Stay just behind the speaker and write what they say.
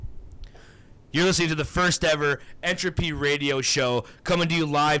You're listening to the first ever Entropy radio show, coming to you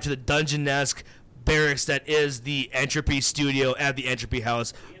live to the dungeon-esque barracks that is the Entropy studio at the Entropy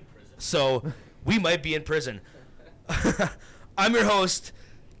house. So, we might be in prison. I'm your host,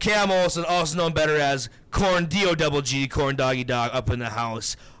 Cam Olsen, also known better as Corn D-O-double-G, Corn Doggy Dog, up in the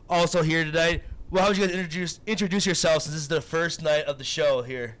house. Also here tonight, well, how would you guys introduce yourselves since this is the first night of the show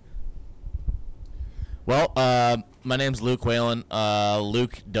here? Well, my name's Luke Whalen,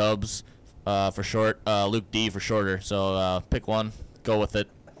 Luke Dubs for short, Luke D for shorter. So pick one, go with it,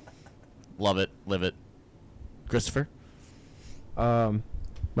 love it, live it. Christopher? My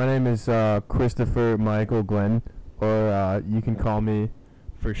name is Christopher Michael Glenn, or you can call me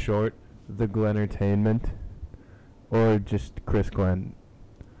for short the Glentertainment, or just Chris Glenn.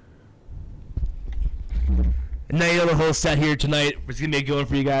 Night of the whole set here tonight. It's going to be a good one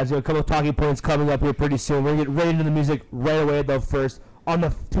for you guys. We have a couple of talking points coming up here pretty soon. We're going to get right into the music right away, though, first. On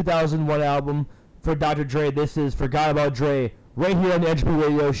the 2001 album for Dr. Dre, this is Forgot About Dre, right here on the Entropy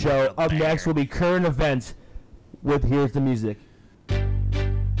Radio Show. Up next will be current events with Here's the Music.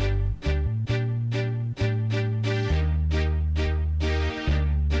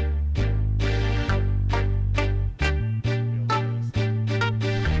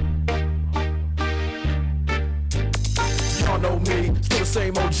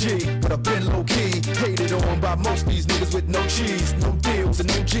 Same OG, but I've been low-key hated on by most these niggas with no cheese, no deals and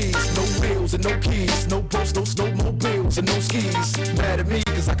no G's, no wheels and no keys, no boats, no snowmobiles and no skis. Mad at me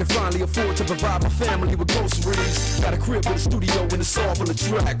cause I can finally afford to provide my family with groceries. Got a crib with a studio and a saw full of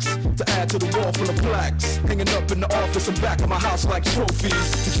tracks to add to the wall full of plaques, hanging up in the office and back of my house like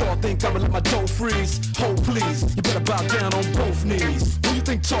trophies. Did y'all think I'ma let my dough freeze? Hold please, you better bow down on both knees. Who you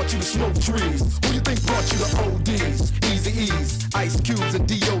think taught you to smoke trees? Who you think brought you to ODs, Easy-E's, Ice Cubes and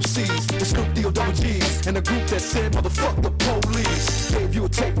DOCs, the Snoop D-O-double-G's, and a group that said motherfuck the police. Gave you a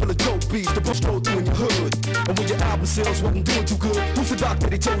tape full of dope beats to push through in your hood. And when your album sales wasn't doing too good, who's the doctor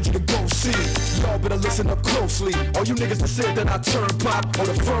they told you to go see? Y'all better listen up closely. All you niggas that said that I turn pop or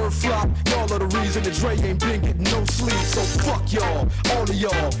the fur flop, y'all are the reason that Dre ain't been getting no sleep. So fuck y'all, all of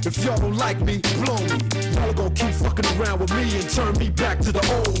y'all. If y'all don't like me, blow me. Y'all gon' keep fucking around with me and turn me back to the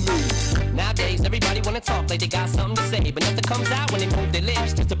old me. Nowadays, everybody wanna talk like they got something to say, but nothing comes out when they move their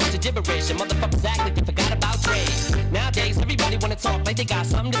lips. Just a bunch of gibberish, and motherfuckers act like they forgot about Dre. Nowadays, everybody wanna talk like they got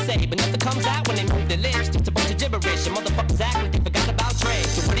something to say, but nothing comes out when they move their lips. Just a bunch of gibberish, and motherfuckers act like they forgot about Dre.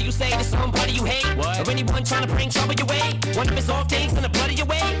 So what do you say to somebody you hate? What? Or anyone trying to bring trouble your way? One of his off things in the blood of your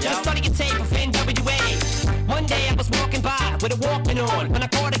way? Just study your tape of NWA. One day I was walking by with a Walkman on when I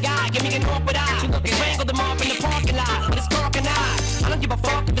caught a guy, give me an awkward eye. Strangled him up in the parking lot with his dark and I don't give a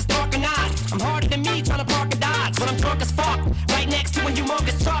fuck if it's dark or not. I'm harder than me trying to park a Dodge when I'm drunk as fuck. Right next to a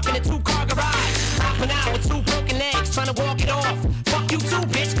humongous truck in a two-car garage. Hopping out with two broken legs trying to walk it off. Fuck you too,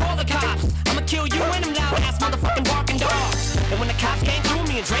 bitch, call the cops. I'ma kill you and them loud-ass motherfucking barking dogs. And when the cops came through,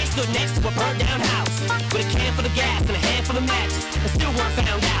 me and Dre stood next to a burned-down house with a can full of gas and a handful of matches, and still weren't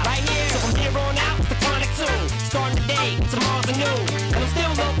found out. Right here, so from here on out, it's the chronic tune. Starting today, tomorrow's a new. And I'm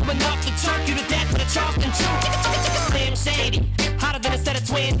still local enough to choke you to death with a Charleston chew. Slim Shady, hotter than a set of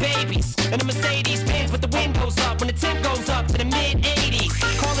twin babies. And a Mercedes Benz with the windows up when the temp goes up to the mid-80s.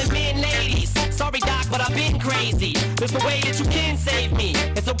 Calling men ladies. Sorry, Doc, but I've been crazy. There's no way that you can save me.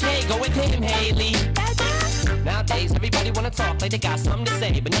 It's okay, go with him, Haley. Nowadays, everybody wanna talk like they got something to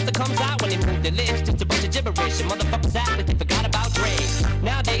say, but nothing comes out when they move their lips. Just a bunch of gibberish, and motherfuckers act like they forgot about Dre.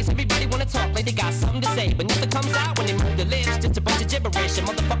 Nowadays, everybody wanna talk like they got something to say, but nothing comes out when they move their lips. Just a bunch of gibberish, and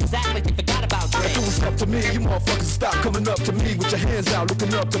motherfuckers act like they forgot about Dre. If it was up to me, you motherfuckers stop coming up to me with your hands out,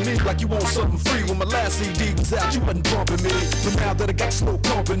 looking up to me like you want something free. When my last CD was out, you wasn't bumping me, but now that I got slow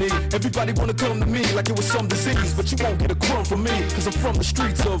company, everybody wanna come to me like it was some disease, but you won't get a crumb from me, cause I'm from the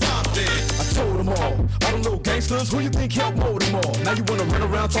streets of Compton. I told them all, I don't know gangsters, who you think helped mold them all? Now you wanna run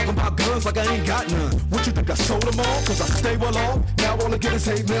around talking about guns like I ain't got none. What you think I sold them all? Cause I stay well off. Now all I get is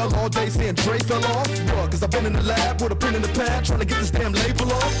hate mail all day saying Dre fell off. What? Cause I've been in the lab with a pen in the pad trying to get this damn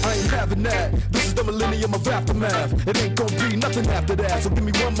label off. I ain't having that. This is the millennium of aftermath. It ain't gonna be nothing after that. So give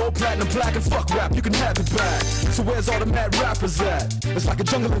me one more platinum plaque and fuck rap, you can have it back. So where's all the mad rappers at? It's like a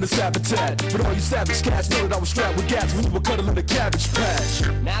jungle in this habitat. But all you savage cats know that I was strapped with gas when you were cuddling a cabbage patch.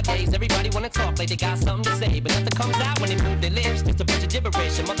 Nowadays, everybody wanna talk like they got something to say, but nothing comes out when they move their lips. Just a bunch of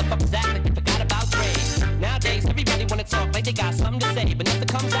gibberish, and motherfuckers act like they forgot about Dre. Nowadays, everybody wanna talk like they got something to say, but nothing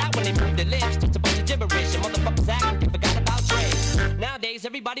comes out when they move their lips. Just a bunch of gibberish, and motherfuckers act like they forgot about Dre. Nowadays,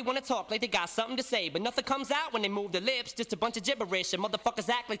 everybody wanna talk like they got something to say, but nothing comes out when they move their lips. Just a bunch of gibberish, and motherfuckers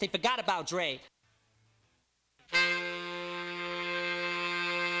act like they forgot about Dre.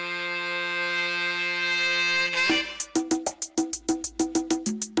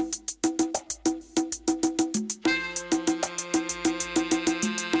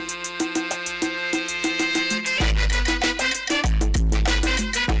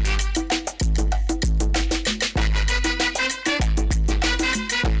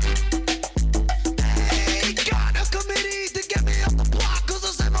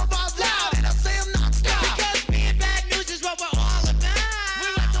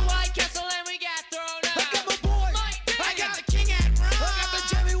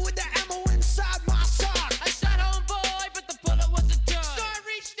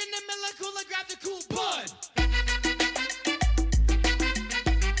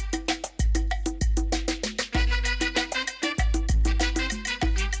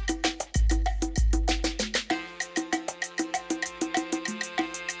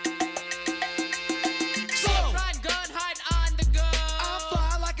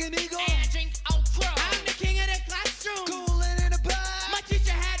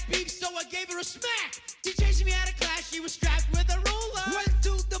 her a smack. She chased me out of class, she was strapped with a ruler. Went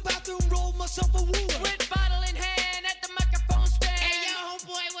to the bathroom, rolled myself a ruler. With bottle in hand at the microphone stand. Hey, yo,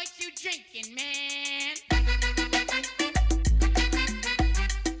 homeboy, what you drinking, man?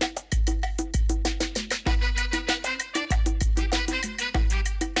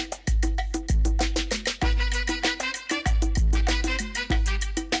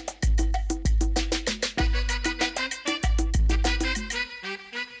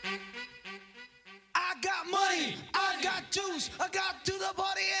 I got money, I got juice, I got to the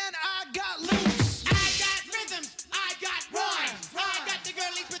party and I got loose. I got rhythms, I got rhymes. I got the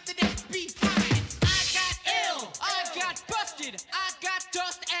girlies with the dance behind. I got ill, I got busted, I got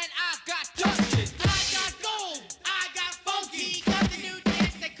dust, and I got dusted. I got gold, I got funky. Got the new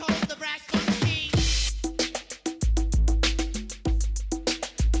dance they call the brass monkey.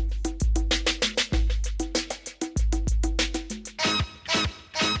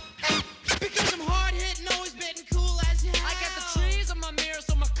 Because I'm hard hitting, always bitten cool as hell. I got the trees on my mirror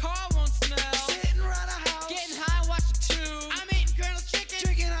so my car won't smell. Sitting around a house, Getting high, watching tube. I'm eating Colonel's chicken,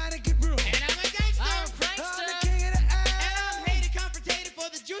 drinking Heineken brew. and I'm a gangster. I'm a I'm prankster. the king of the And air. I'm hated, confrontated for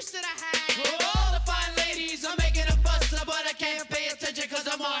the juice that I had. All the fine ladies are making a fuss, but I can't pay attention cause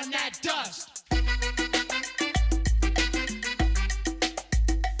I'm on that dust.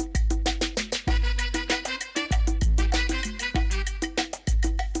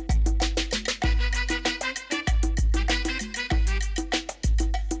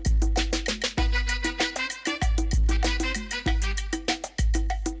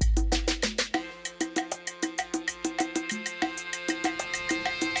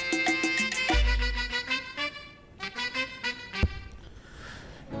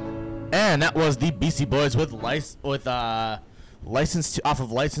 And that was the Beastie Boys with License to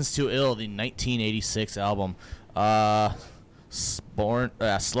Ill, the 1986 album.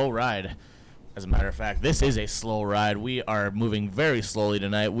 Slow ride. As a matter of fact, this is a slow ride. We are moving very slowly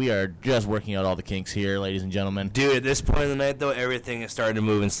tonight. We are just working out all the kinks here, ladies and gentlemen. Dude, at this point in the night, though, everything is starting to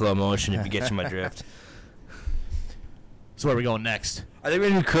move in slow motion, if you get my drift. So where are we going next? I think we're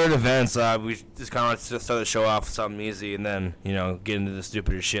going to do current events. We just kind of start the show off with something easy and then, get into the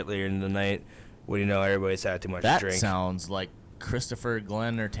stupider shit later in the night when, everybody's had too much to That drink. sounds like Christopher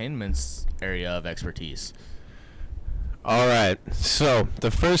Glenn Entertainment's area of expertise. All right. So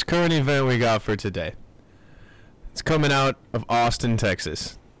the first current event we got for today. It's coming out of Austin,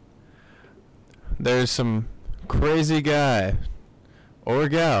 Texas. There's some crazy guy or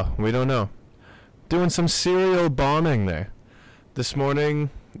gal, we don't know, doing some serial bombing there. This morning,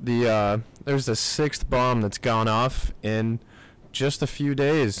 there's the 6th bomb that's gone off in just a few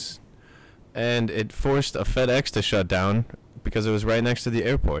days, and it forced a FedEx to shut down because it was right next to the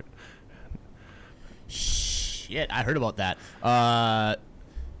airport. Shit, I heard about that.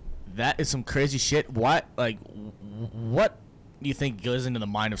 That is some crazy shit. What do you think goes into the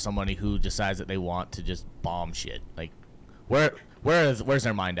mind of somebody who decides that they want to just bomb shit? Like, where's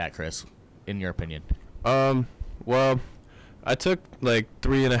their mind at, Chris? In your opinion? Well, I took like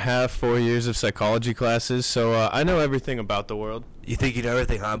 3.5, 4 years of psychology classes, so I know everything about the world. You think you know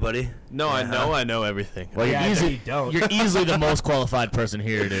everything, huh, buddy? No, I know everything. Well, Yeah, I know you don't. You're easily the most qualified person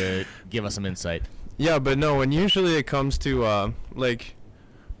here to give us some insight. Yeah, but no, when usually it comes to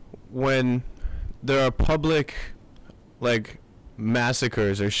when there are public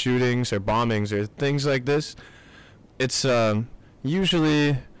massacres or shootings or bombings or things like this, it's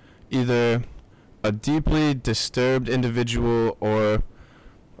usually either a deeply disturbed individual or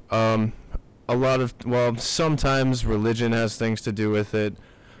sometimes religion has things to do with it,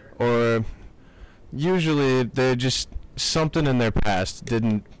 or usually they're just something in their past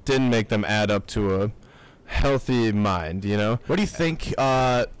didn't make them add up to a healthy mind, What do you think?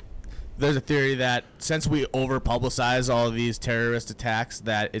 There's a theory that since we over-publicize all of these terrorist attacks,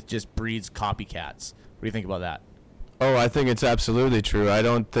 that it just breeds copycats. What do you think about that? Oh, I think it's absolutely true. I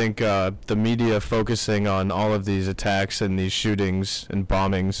don't think the media focusing on all of these attacks and these shootings and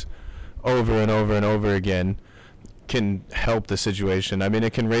bombings over and over and over again can help the situation. I mean,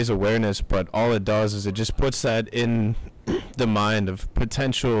 it can raise awareness, but all it does is it just puts that in the mind of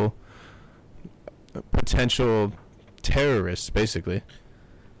potential terrorists, basically.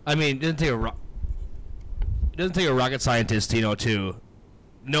 I mean, it doesn't take a rocket scientist, to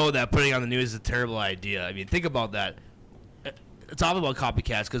know that putting on the news is a terrible idea. I mean, think about that. It's all about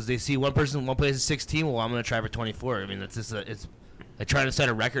copycats because they see one person in one place is 16. Well, I'm going to try for 24. I mean, that's just it's like trying to set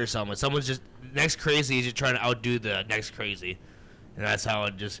a record or something. Someone's just next crazy is just trying to outdo the next crazy, and that's how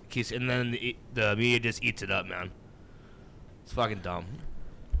it just keeps. And then the media just eats it up, man. It's fucking dumb.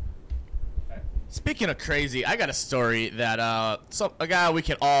 Speaking of crazy, I got a story that a guy we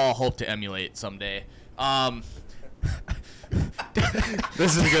can all hope to emulate someday.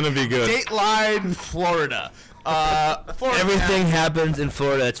 This is gonna be good. Dateline, Florida. Florida Everything happens in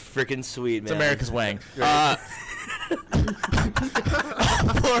Florida. It's freaking sweet, man. It's America's Wang.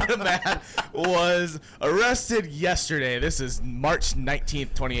 Florida man was arrested yesterday. This is March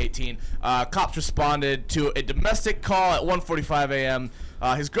 19th, 2018. Cops responded to a domestic call at 1:45 a.m.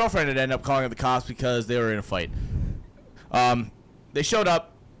 His girlfriend had ended up calling the cops because they were in a fight. They showed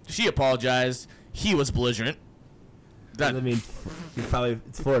up. She apologized. He was belligerent. I mean,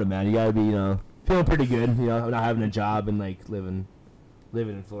 it's Florida, man. You gotta be, feeling pretty good. Not having a job and like living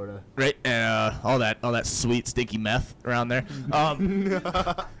in Florida. Right, and all that sweet stinky meth around there.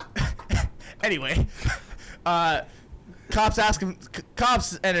 Anyway,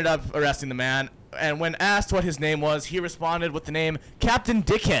 cops ended up arresting the man, and when asked what his name was, he responded with the name Captain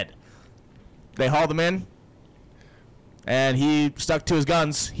Dickhead. They hauled him in, and he stuck to his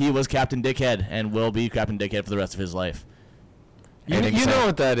guns. He was Captain Dickhead, and will be Captain Dickhead for the rest of his life. You know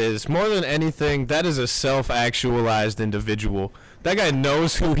what that is. More than anything, that is a self-actualized individual. That guy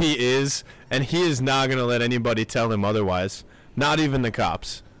knows who he is, and he is not going to let anybody tell him otherwise. Not even the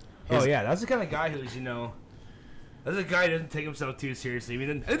cops. Oh, yeah. That's the kind of guy who's, that's a guy who doesn't take himself too seriously. I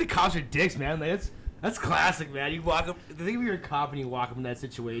mean, I think the cops are dicks, man. Like, that's classic, man. You walk up, think if you're a cop and you walk up in that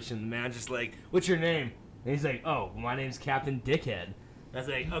situation, the man's just like, what's your name? And he's like, oh, my name's Captain Dickhead. That's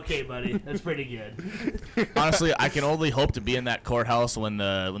like, okay, buddy, that's pretty good. Honestly, I can only hope to be in that courthouse when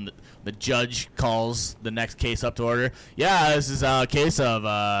the judge calls the next case up to order. Yeah, this is a case of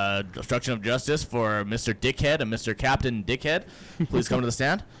obstruction of justice for Mr. Dickhead and Mr. Captain Dickhead. Please come to the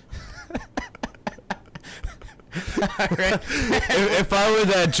stand. If I were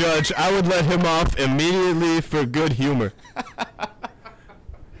that judge, I would let him off immediately for good humor.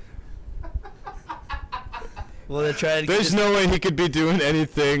 Well, they tried. There's no way he could be doing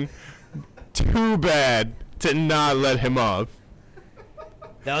anything too bad to not let him off.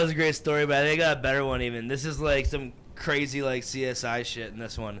 That was a great story, but I think I got a better one even. This is like some crazy like CSI shit in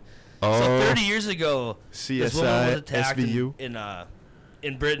this one. Oh, so 30 years ago, this woman was CSI, attacked SVU.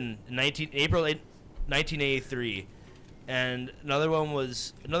 in Britain in April 1983, and another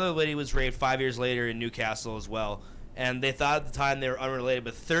lady was raped 5 years later in Newcastle as well. And they thought at the time they were unrelated,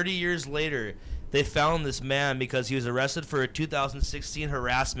 but 30 years later, they found this man because he was arrested for a 2016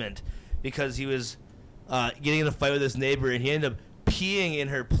 harassment because he was getting in a fight with his neighbor, and he ended up peeing in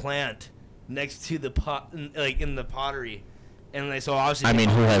her plant next to the pot, in the pottery. And so obviously, I mean,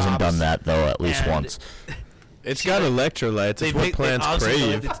 who hasn't done that though at least once? It's got electrolytes. It's what plants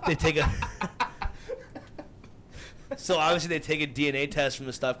crave. They take a. So obviously they take a DNA test from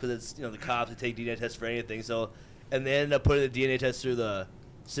the stuff because it's the cops. They take DNA tests for anything. So, and they end up putting the DNA test through the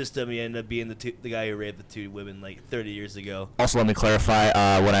system. He ended up being the guy who raped the two women like 30 years ago. Also, let me clarify.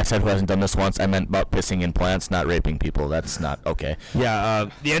 When I said who hasn't done this once, I meant about pissing in plants, not raping people. That's not okay. Yeah,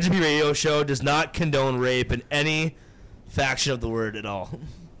 the Entropy Radio Show does not condone rape in any faction of the word at all.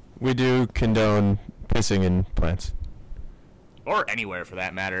 We do condone pissing in plants. Or anywhere for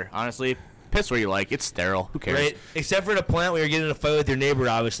that matter. Honestly, piss where you like. It's sterile. Who cares? Right? Except for in a plant where you're getting in a fight with your neighbor,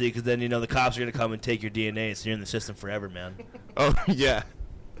 obviously, because then the cops are gonna come and take your DNA, so you're in the system forever, man. Oh yeah.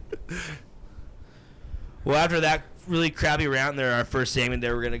 Well, after that really crappy rant there, our first segment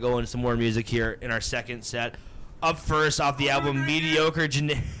there, we're going to go into some more music here in our second set. Up first, off the album Mediocre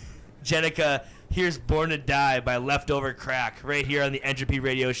Jenica, here's Born to Die by Leftover Crack, right here on the Entropy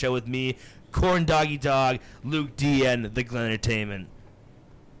Radio Show with me, Corn Doggy Dog, Luke D, and The Glen Entertainment.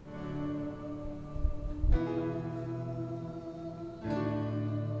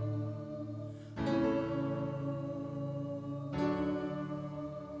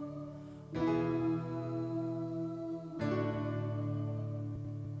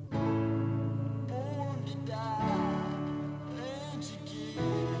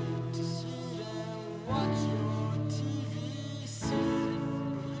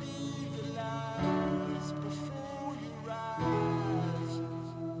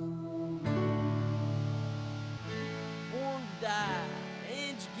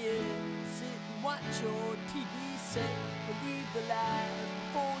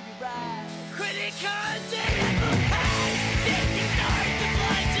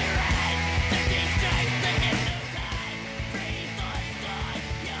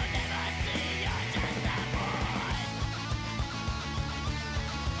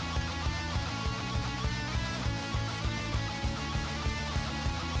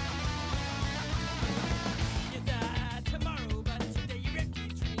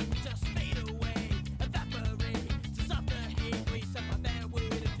 Evaporate, so soft the heat, we suffer man wood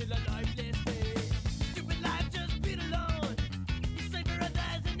until a lifeless day.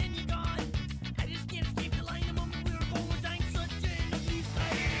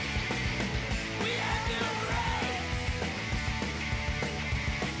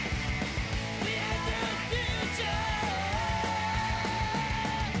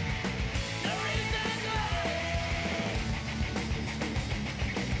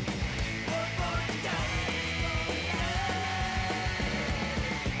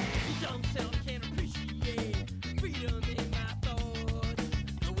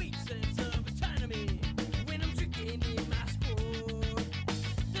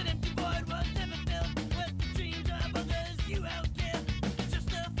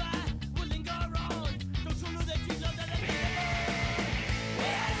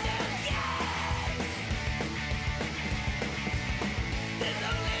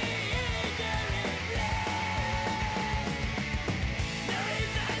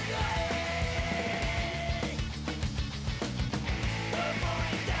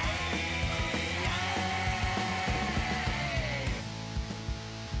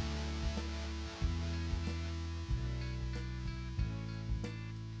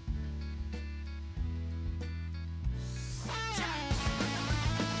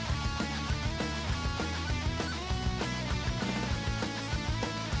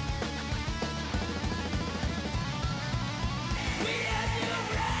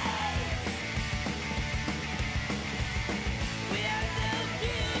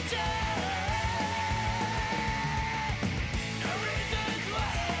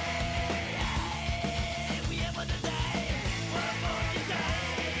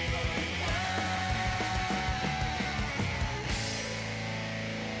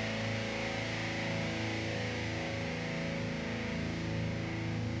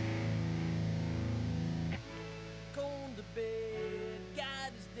 the bed,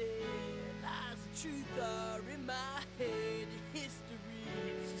 God is dead, lies of truth are in my head, history,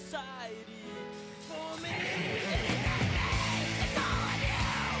 society, for me. It's all I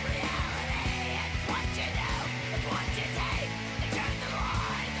know, reality, it's what you know, it's what you take, and turn the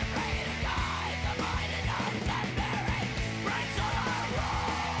line, the brain of God, the mind of the spirit, breaks on our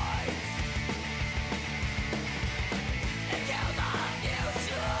rise, and kill the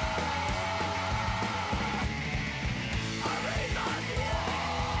future.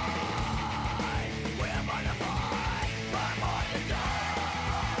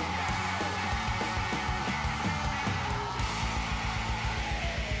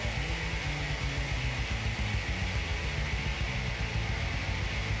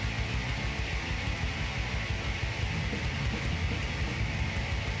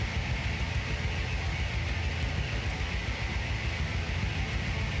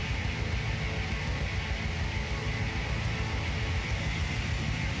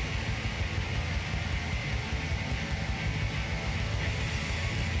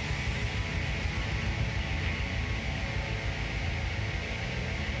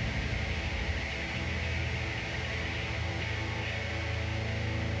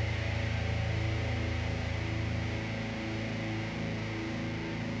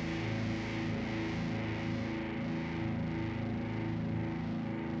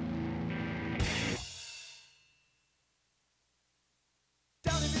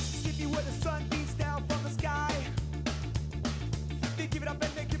 Down in Mississippi where the sun beats down from the sky. They give it up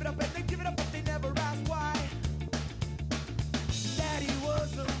and they give it up and they give it up, but they never ask why. Daddy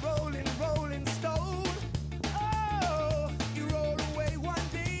was a rolling, rolling stone. Oh, he rolled away one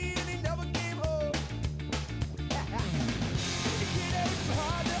day and he never came home. It ain't so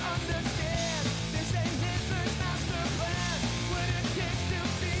hard to understand. This ain't Hitler's master plan. What it takes to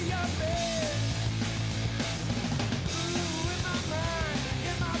be a man. Ooh, in my mind,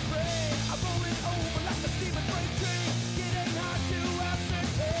 in my brain, I'm rolling over like a steaming freight train. It ain't hard to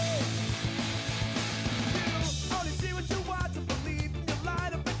ascertain. You only see what you want to believe. You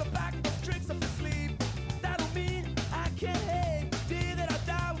light up in the back of tricks up your sleeve. That'll mean I can't hang. The day that I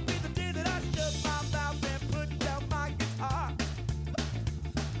die will be the day that I shut my mouth and put down my guitar.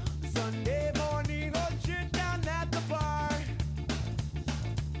 Sunday morning, or sit down at the bar.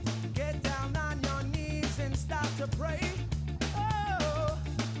 Get down on your knees and start to pray. Oh,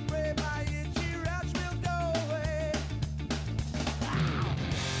 pray my itchy rash will go away.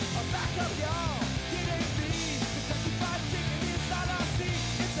 Back up, y'all. It ain't me. Kentucky Fried Chicken is all I see.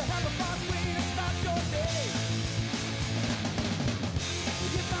 It's a hell of a fun way to start your day.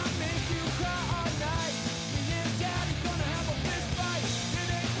 If I make you cry all night, me and Daddy gonna have a fist fight.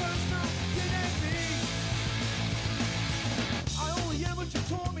 It ain't personal. It ain't me. I only am what you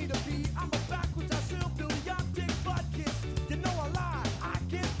told me to be. I'm a backwards, I still Billy, I'm Dick Butkus. You know I lie, I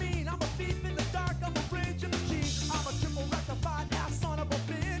can't mean. I'm a thief in the dark, I'm a raging machine. I'm a triple rectified ass son of a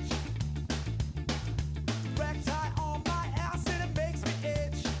bitch. Rectie on my ass and it makes me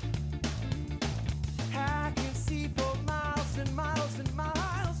itch. I can see for miles and miles and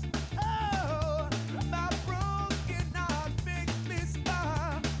miles. Oh, my broken heart makes me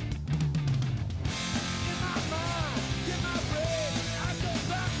smile. In my mind, in my brain, I go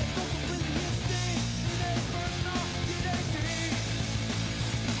back and go completely insane. It ain't personal, it ain't me.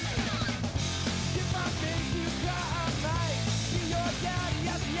 If I make you cry all night, be your daddy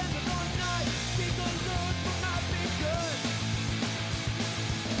at the end of the night. Be the Lord for my big gun.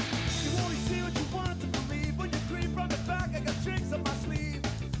 You only see what you want to believe. When you creep from the back, I got tricks up my sleeve.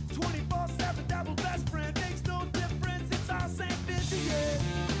 24/7 double best friend makes no difference. It's all same busy, yeah.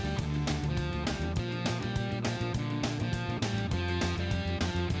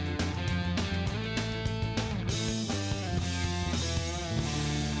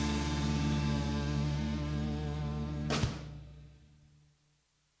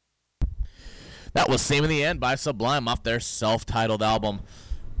 That was Same in the End by Sublime off their self-titled album.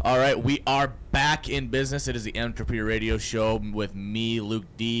 All right, we are back in business. It is the Entropy Radio Show with me, Luke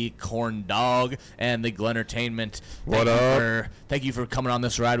D, Corn Dog, and the Glentertainment. What up? Thank you for coming on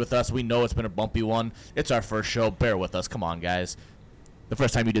this ride with us. We know it's been a bumpy one. It's our first show. Bear with us. Come on, guys. The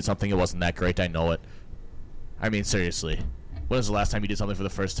first time you did something, it wasn't that great. I know it. I mean, seriously. When was the last time you did something for the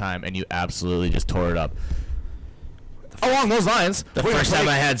first time and you absolutely just tore it up? Along those lines, The first time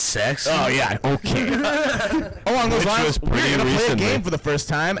I had sex. Oh yeah, okay. Along those Which lines, was we're pretty gonna play a recently. game for the first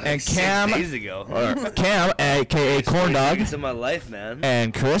time, and 6 Cam, days ago. Cam, aka Corn Dog, It's in my life, man.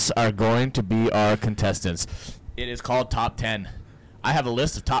 and Chris are going to be our contestants. It is called Top 10. I have a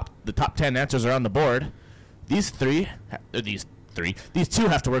list of the top 10 answers are on the board. These two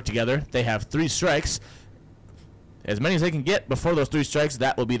have to work together. They have 3 strikes. as many as they can get before those 3 strikes.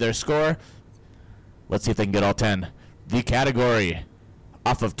 That will be their score. Let's see if they can get all 10. The category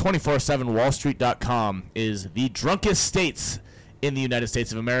off of 247wallstreet.com is the drunkest states in the United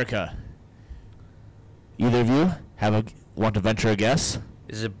States of America. Either of you want to venture a guess?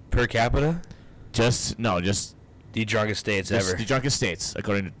 Is it per capita? Just The drunkest states just ever. the drunkest states,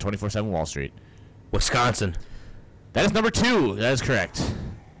 according to 24/7 Wall Street. Wisconsin. That is number 2. That is correct.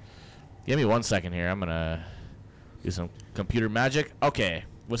 Give me 1 second here. I'm going to do some computer magic. Okay,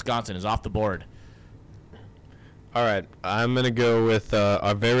 Wisconsin is off the board. All right, I'm going to go with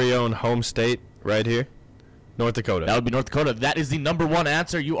our very own home state right here, North Dakota. That would be North Dakota. That is the number 1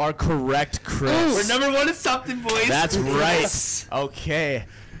 answer. You are correct, Chris. We're number 1 in something, boys. That's right. Okay.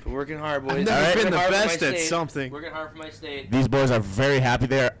 Been working hard, boys. I've never Alright. been the Working hard for best my at state. something. Working hard for my state. These boys are very happy.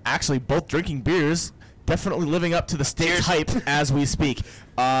 They are actually both drinking beers, definitely living up to the state's hype as we speak.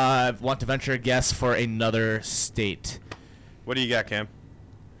 Want to venture a guess for another state? What do you got, Cam?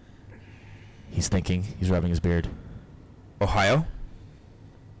 He's thinking. He's rubbing his beard. Ohio?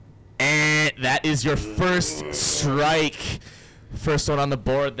 And that is your first strike. First one on the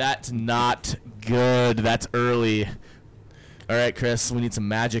board. That's not good. That's early. All right, Chris, we need some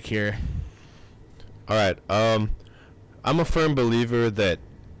magic here. All right, I'm a firm believer that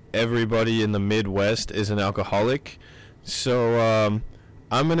everybody in the Midwest is an alcoholic, so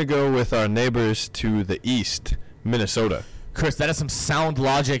I'm going to go with our neighbors to the east, Minnesota. Chris, that is some sound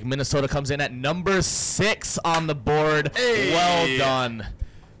logic. Minnesota comes in at number 6 on the board. Hey. Well done.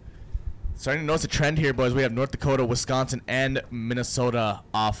 Starting to notice a trend here, boys. We have North Dakota, Wisconsin, and Minnesota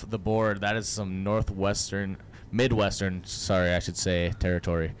off the board. That is some Midwestern, sorry, I should say,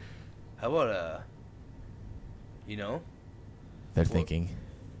 territory. How about, They're thinking.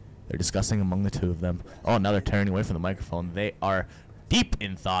 They're discussing among the two of them. Oh, now they're tearing away from the microphone. They are deep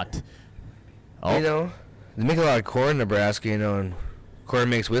in thought. Oh, they make a lot of corn in Nebraska, and corn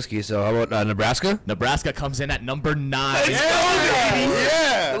makes whiskey, so how about Nebraska? Nebraska comes in at number 9.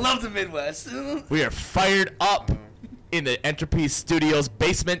 Yeah! I love the Midwest. We are fired up in the Entropy Studios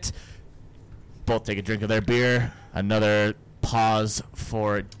basement. Both take a drink of their beer. Another pause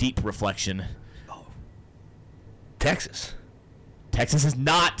for deep reflection. Texas. Texas is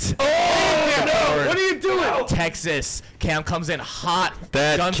not. Oh, no! What are you doing? Texas. Cam comes in hot.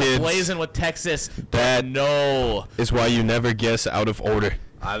 That, guns kids, blazing with Texas. that- But no. Is why you never guess out of order.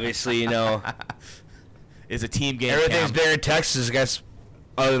 Obviously, Is a team game. everything's Cam. bigger in Texas, I guess,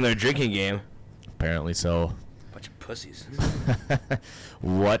 other than their drinking game. Apparently so. Bunch of pussies.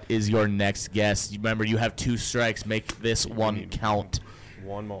 What is your next guess? Remember, you have 2 strikes. Make this one count.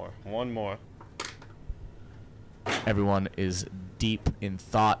 One more. Everyone is deep in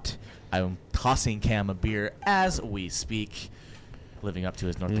thought. I'm tossing Cam a beer as we speak, living up to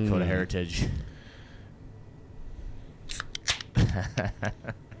his North Dakota heritage.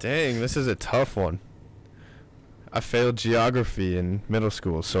 Dang, this is a tough one. I failed geography in middle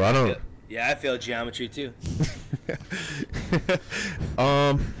school, so I don't... Yeah, I failed geometry, too.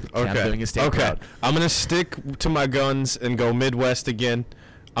 Okay. doing his state proud. I'm gonna stick to my guns and go Midwest again.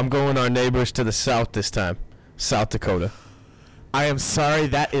 I'm going our neighbors to the south this time, South Dakota. I am sorry,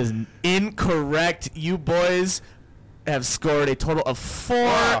 that is incorrect. You boys have scored a total of 4.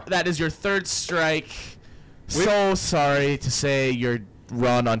 Wow. That is your 3rd strike. So sorry to say your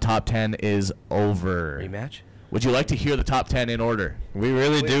run on top 10 is over. Rematch? Would you like to hear the top 10 in order? We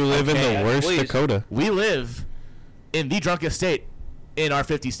really do live in okay, the worst please. Dakota. We live in the drunkest state in our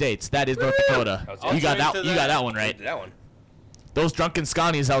 50 states. That is North Dakota. I'll You got drink that. to You got that one right. That one. Those drunken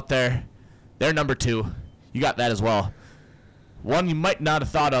Scotties out there, they're number 2. You got that as well. One you might not have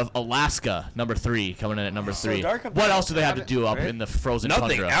thought of, Alaska, number 3, coming in at number 3. dark up What there. else do they have to do up Right? in the frozen Nothing.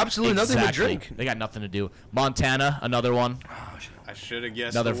 tundra? Absolutely nothing to Exactly. drink. They got nothing to do. Montana, another one. I should have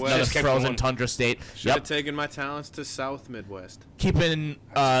guessed Another Just kept frozen going. tundra state. Should have Yep. taken my talents to South Midwest. Keeping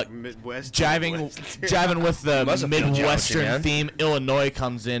Midwest. jiving with the Must have failed Midwestern geometry, man. theme. Illinois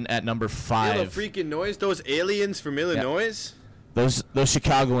comes in at number Feel 5. the freaking noise. Those aliens from Illinois. Those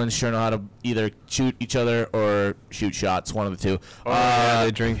Chicagoans sure know how to either shoot each other or shoot shots. One of the two. Oh, yeah,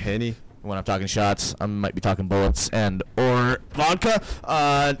 they drink Henny. When I'm talking shots, I might be talking bullets and or vodka.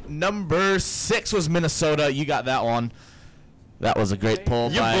 Number 6 was Minnesota. You got that one. That was a great pull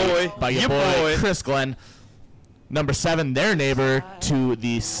by your boy Chris Glenn. Number 7, their neighbor to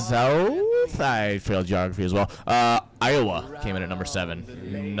the south. I failed geography as well. Iowa came in at number 7.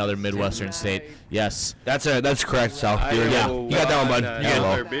 Another Midwestern state. Yes. That's correct, Sal. Yeah. You got that one, bud. You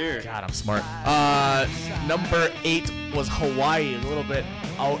got it. beer. God, I'm smart. Number 8 was Hawaii. A little bit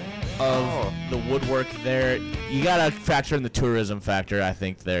out of the woodwork there. You gotta factor in the tourism factor, I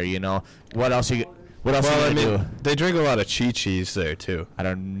think. There, you know. What else you? What else Well, are I you gonna mean, do? they drink a lot of chi-chis there, too. I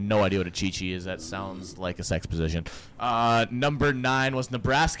have no idea what a chi-chi is. That sounds like a sex position. Number 9 was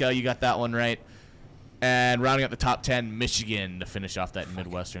Nebraska. You got that one right. And rounding out the top 10, Michigan to finish off that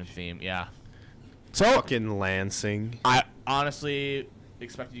Midwestern theme. Yeah. So Fucking Lansing. I honestly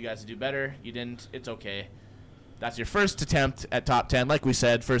expected you guys to do better. You didn't. It's okay. That's your first attempt at top 10. Like we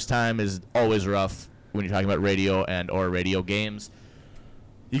said, first time is always rough when you're talking about radio and or radio games.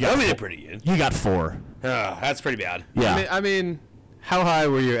 You got did pretty good. You got 4. That's pretty bad. Yeah. I mean, how high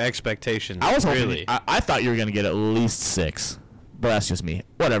were your expectations? I was hoping. really. I thought you were gonna get at least 6, but that's just me.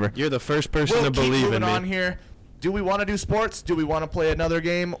 Whatever. You're the first person We'll to keep believe moving in me. on here. Do we want to do sports? Do we want to play another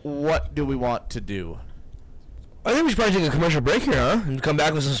game? What do we want to do? I think we should probably take a commercial break here, huh? And come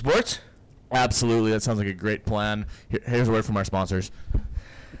back with some sports. Absolutely. That sounds like a great plan. Here's a word from our sponsors.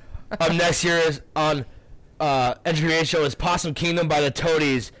 Up next here is on Entropy Radio Show is Possum Kingdom by the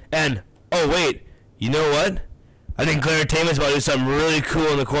Toadies. And, oh, wait. You know what? I think Glenn Entertainment's about to do something really cool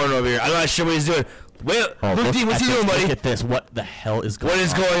in the corner over here. I'm not sure what he's doing. Wait, what's he doing, buddy? Look at this. What the hell is going on? What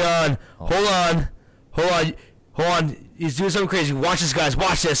is going on? Hold on. He's doing something crazy. Watch this, guys.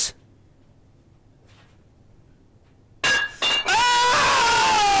 Watch this.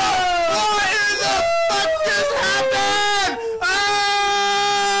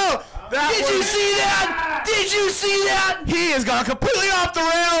 Did you see that? Did you see that? He has gone completely off the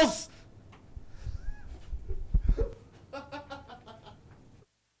rails.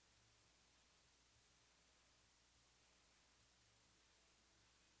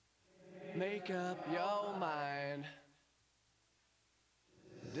 Make up your mind.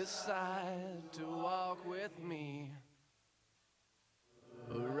 Decide to walk with me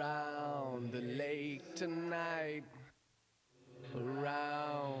around the lake tonight.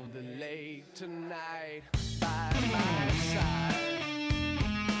 Around the lake tonight. By my side.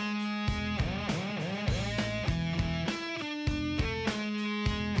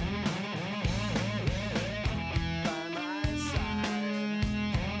 By my side.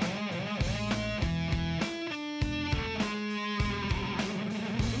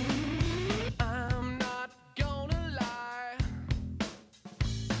 I'm not gonna lie.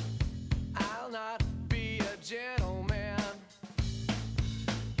 I'll not be a gentleman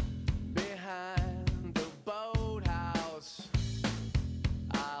behind the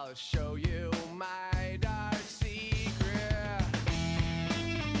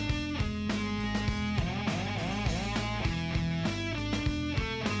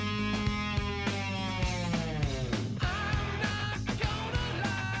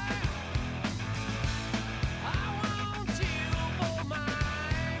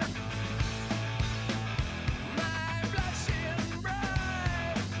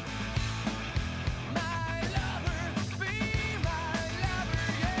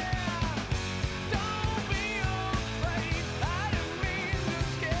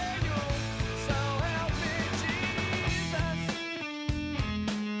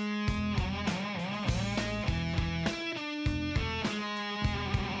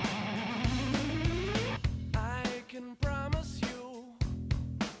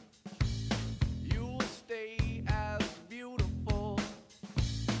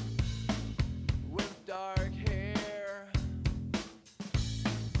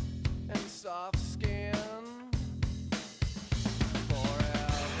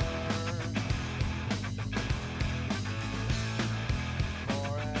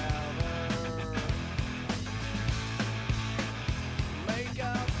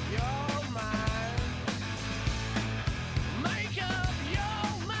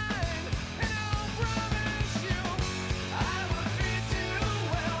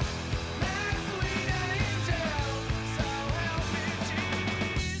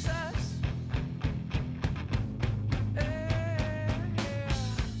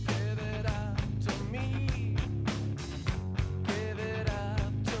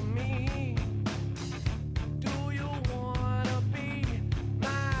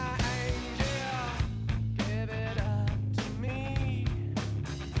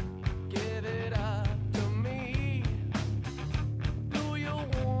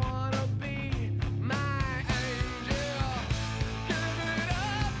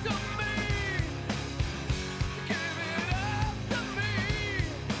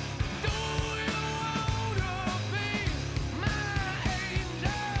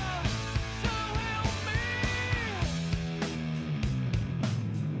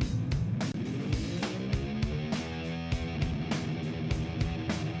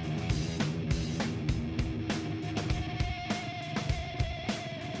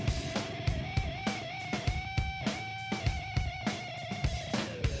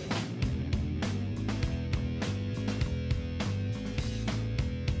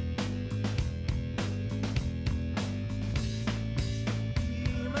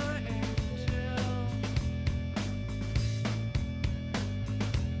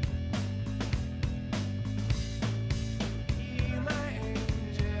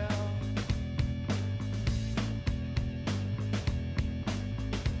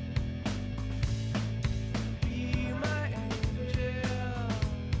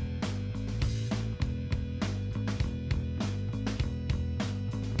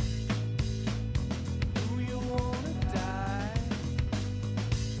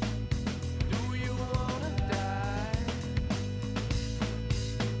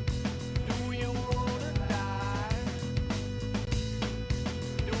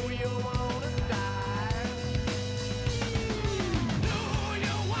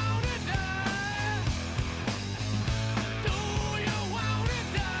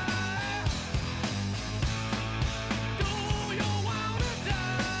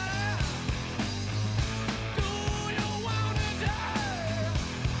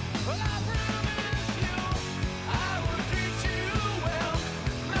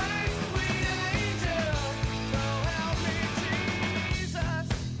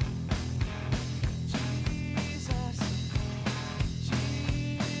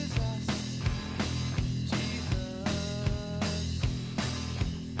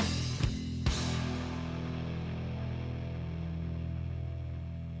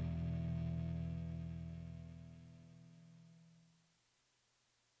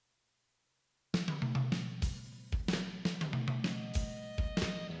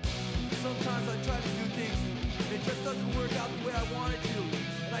sometimes I try to do things, and it just doesn't work out the way I want it to.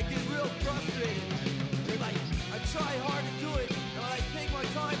 And I get real frustrated. And like, I try hard to do it, and I take my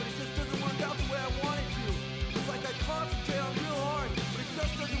time, but it just doesn't work out the way I want it to. It's like I concentrate on real hard, but it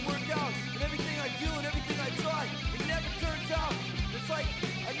just doesn't work out. And everything I do and everything I try, it never turns out. It's like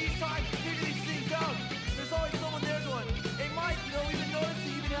I need time to figure these things out. There's always someone there going, hey Mike, you know, we've been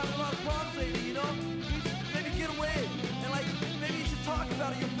noticing you've been having a lot of problems lately, you know? You should maybe get away, and like, maybe you should talk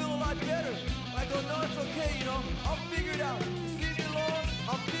about it, you'll feel a lot better. I go, no, it's okay, you know, I'll figure it out. Just leave me alone,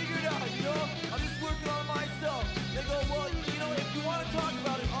 I'll figure it out, you know? I'm just working on myself. They go, well, you know, if you want to talk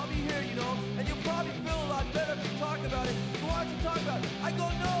about it, I'll be here, you know? And you'll probably feel a lot better if you talk about it. So why don't you talk about it? I go,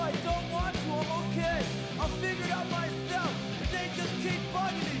 no, I don't want to, I'm okay. I'll figure it out myself. But they just keep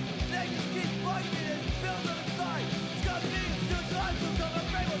bugging me. They just keep bugging me. There's bills on the side. It's got me, it's two sides, so come and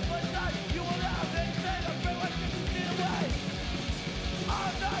bring with one side. You won't have anything, I'm bring my 50 feet away.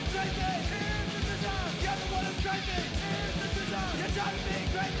 I'm not crazy. Here's the design. You're the one who's crazy. Here's the design. You're trying to be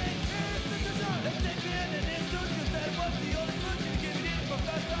crazy. Here's the design. They stick me in an institution that was the only solution to get me in.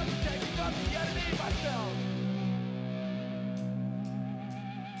 Professor, I'm protecting from the enemy myself.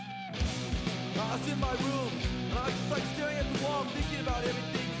 I was in my room, and I was just like staring at the wall, thinking about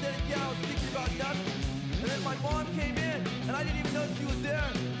everything. Sitting down, I was thinking about nothing. And then my mom came in, and I didn't even know she was there.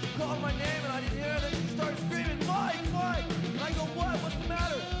 She called my name, and I didn't hear her. Then she started screaming, Mike, Mike! And I go, what? What's the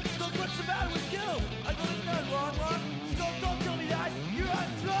matter? She goes, what's the matter with you? I go, there's nothing wrong, Mom. She goes, don't tell me that. You're on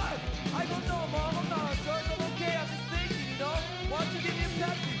drugs. I go, no, Mom, I'm not on drugs. I'm okay. I'm just thinking, you know? Why don't you give me a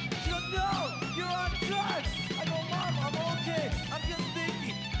Pepsi? She goes, no, you're on drugs. I go, Mom, I'm okay. I'm just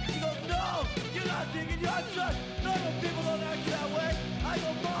thinking. She goes, no, you're not thinking. You're on drugs. Normal people don't act that way. I go,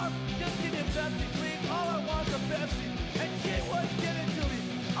 Mom, just give me a Pepsi, please. All I want is a Pepsi. And she wouldn't give it to me.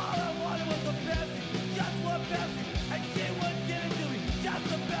 All I wanted was a Pepsi. Just one Pepsi. And she wouldn't give it to me. Just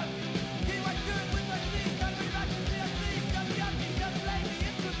a Pepsi. Keep my shirt with my sleeves. Got me back to me a sleeve. Just yucky, just lazy.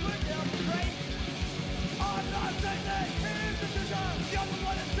 It's just work now. Great. I'm not crazy. Here's the design. The other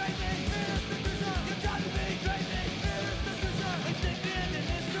one is crazy. Here's the design. You're trying to be crazy. Here's the design. They stick me in an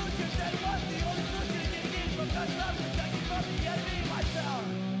institution that was the only solution to get me in. Because I'm protecting from the enemy myself.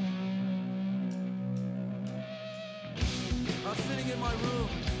 I was sitting in my room.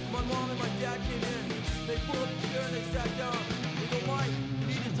 My mom and my dad came in. They pulled up a chair and they sat down. They go, Mike,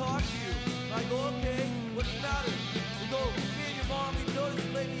 we need to talk to you. I go, okay, what's the matter? They go, me and your mom, we've noticed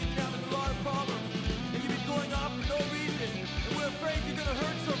lately you've been having a lot of problems. And you've been going off for no reason. And we're afraid you're going to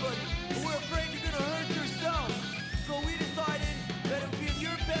hurt somebody. And we're afraid you're going to hurt yourself. So we decided that it would be in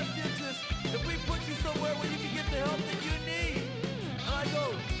your best interest if we put you somewhere where you can get the help that you need. And I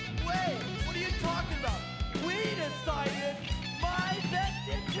go, wait, what are you talking about? We decided my best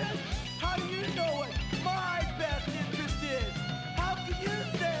interest? How do you know what my best interest is? How can you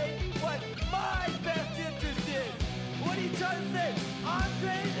say what my best interest is? What are you trying to say? I'm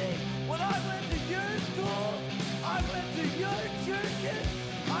crazy? When I went to your school, I went to your churches,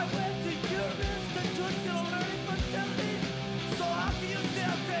 I went to your institutional learning facilities. So how can you say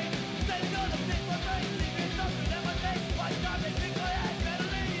I'm crazy? Say no to things I'm crazy. There's something that would make my time they think I had. Better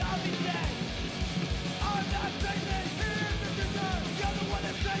leave, I'll be dead. I'm not crazy. Here's the design. You're the one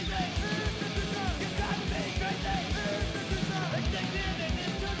that's crazy. Here's the design. You got to be crazy. Here's the design. They take me in and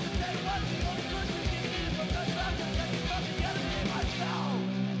it's just to say what's the only solution to get me in from the ground and get me from the enemy myself.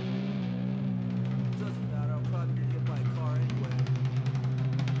 Doesn't matter. I'm probably gonna get by a car anyway.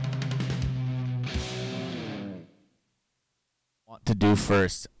 Want to do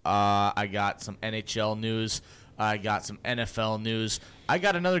first? I got some NHL news. I got some NFL news. I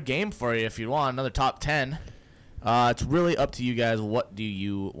got another game for you if you want, another top 10. It's really up to you guys. What do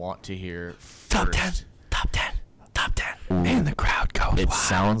you want to hear first? Top 10. Top 10. Top 10. And the crowd goes It wild.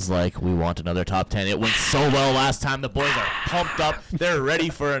 sounds like we want another top 10. It went so well last time. The boys are pumped up. They're ready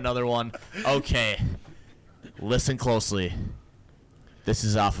for another one. Okay. Listen closely. This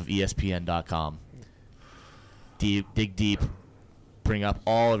is off of ESPN.com. Dig deep. Bring up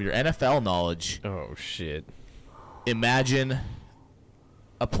all of your NFL knowledge. Oh, shit. Imagine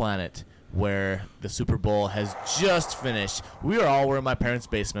a planet where the Super Bowl has just finished. We were in my parents'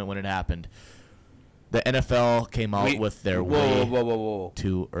 basement when it happened. The NFL came out with their Whoa.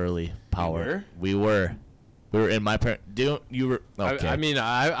 too early power. We were in my parents. You were okay. I mean,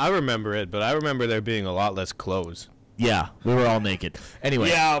 I remember it, but I remember there being a lot less clothes. Yeah, we were all naked. Anyway.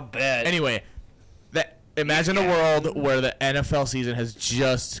 Yeah, I'll bet. Anyway, imagine a world where the NFL season has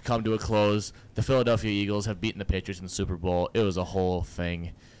just come to a close. The Philadelphia Eagles have beaten the Patriots in the Super Bowl. It was a whole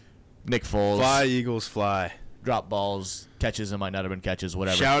thing. Nick Foles. Fly, Eagles, fly. Drop balls, catches that might not have been catches,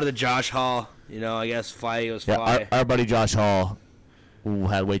 whatever. Shout out to Josh Hall. You know, I guess fly Eagles fly. Our buddy Josh Hall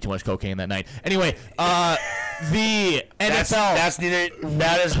had way too much cocaine that night. Anyway, the NFL.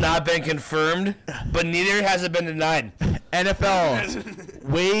 That has not been confirmed, but neither has it been denied. NFL,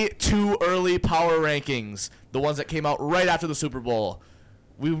 way too early power rankings. The ones that came out right after the Super Bowl.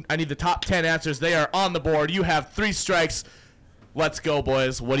 I need the top 10 answers. They are on the board. You have 3 strikes. Let's go,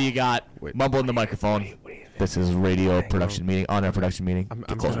 boys. What do you got? Mumble in the microphone. This is radio production meeting, on-air production meeting.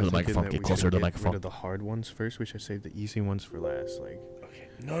 Get closer to the microphone. Get closer to the microphone. Rid of the hard ones first. We should save the easy ones for last. Like. Okay.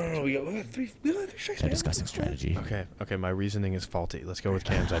 No. We got 3 strikes. They're discussing strategy. Okay. My reasoning is faulty. Let's go with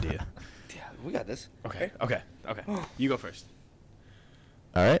Cam's idea. Yeah, we got this. Okay. You go first.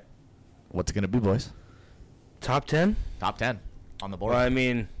 All right. What's it gonna be, boys? Top 10. Top 10 on the board. Well, I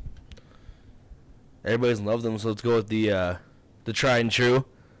mean, everybody's loved them, so let's go with the tried and true.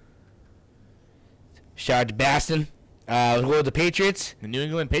 Shout out to Baston. We'll go with the Patriots. The New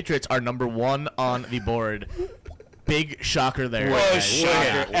England Patriots are number 1 on the board. Big shocker there.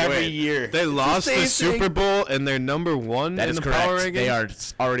 Shocker every year. They lost the Super Bowl and they're number 1 That in is the correct. power rankings. They are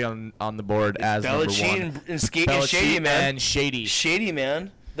already on the board as number 1. Belichick and Shady, Belichick man. and Shady. Shady,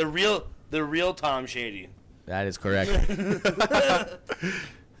 man. The real Tom Shady. That is correct.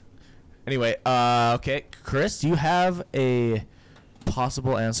 Anyway, okay, Chris, do you have a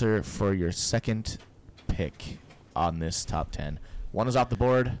possible answer for your second pick on this top 10? 1 is off the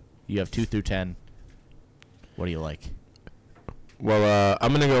board. You have 2 through 10. What do you like? Well, I'm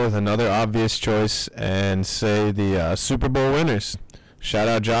going to go with another obvious choice and say the Super Bowl winners. Shout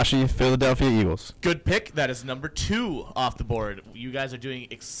out Joshy, Philadelphia Eagles. Good pick. That is number 2 off the board. You guys are doing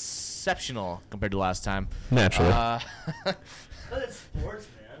exceptional compared to last time. Naturally.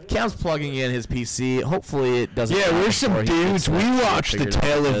 Cam's plugging in his PC. Hopefully it doesn't. Yeah, we're some dudes. We watch the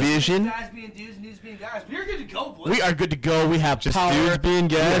television. Guys being dudes and dudes being guys. We're good to go, boys. We are good to go. We have Just power. dudes being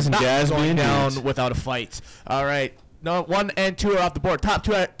guys and Not guys going being down dudes. without a fight. All right. No, 1 and 2 are off the board. Top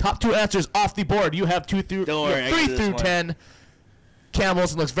two answers off the board. You have 2 through Don't worry, I 3 got this through one. 10. Cam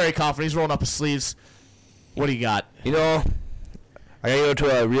Wilson looks very confident. He's rolling up his sleeves. What do you got? You know, I gotta go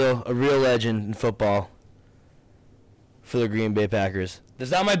to a real legend in football for the Green Bay Packers.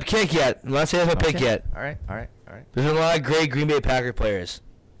 That's not my pick yet. I'm not saying that's my pick yet. All right. There's a lot of great Green Bay Packer players.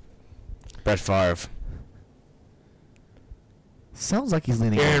 Brett Favre, Sounds like he's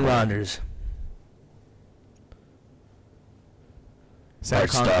leaning. Aaron over. Rodgers, Sarah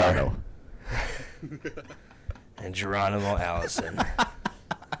Bart Starr. Colorado. and Geronimo Allison.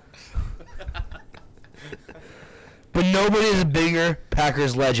 But nobody is a bigger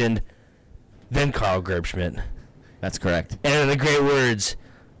Packers legend than Carl Gerbschmidt. That's correct. And in the great words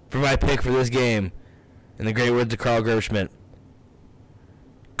for my pick for this game, in the great words of Carl Gerbschmidt,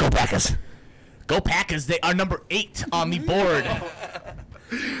 go Packers. Go Packers. They are number 8 on the board.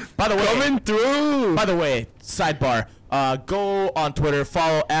 By the way, Coming through. By the way, sidebar. Go on Twitter,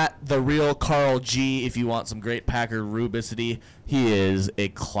 follow @TheRealCarlG if you want some great Packer rubicity. He is a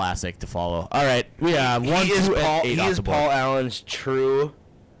classic to follow. All right, we have 1, 2, and 8 He off is the board. Paul Allen's true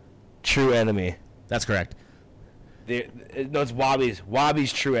enemy. That's correct. No, it's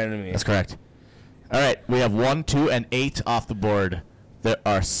Wobby's true enemy. That's correct. All right, we have 1, 2, and 8 off the board. There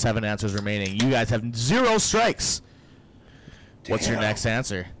are 7 answers remaining. You guys have 0 strikes. What's your next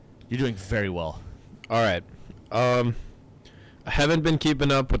answer? You're doing very well. All right. I haven't been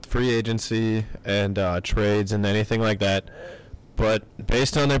keeping up with free agency and trades and anything like that, but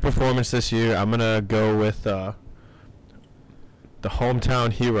based on their performance this year, I'm gonna go with the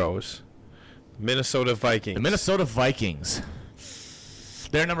hometown heroes, Minnesota Vikings. The Minnesota Vikings.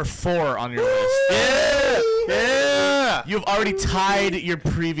 They're number 4 on your list. Yeah. You've already tied your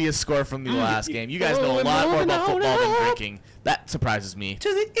previous score from the last game. You guys know a lot more about football than drinking. That surprises me. To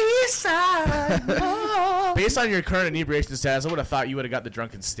the east side. Based on your current inebriation status, I would have thought you would have got the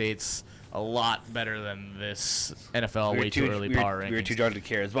drunken states a lot better than this NFL way too early power rankings. We were too drunk to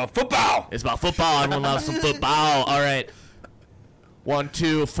care. It's about football. It's about football. Everyone loves some football. All right. 1,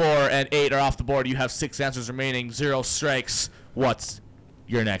 2, 4, and 8 are off the board. You have 6 answers remaining. 0 strikes. What's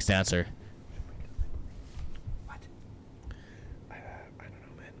your next answer? I don't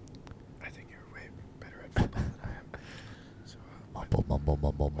know, man. I think you're way better at football than I am. So,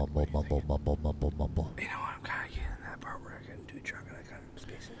 Mumble. You know, I'm kind of getting that part where I can do drunk and I kind of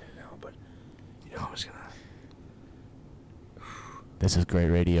spacing it now, but you know, I'm just gonna. This is great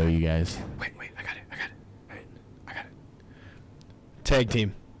radio, you guys. Wait, I got it. I got it. Tag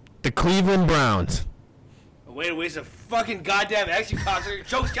team, the Cleveland Browns. Way to waste a fucking goddamn action concert.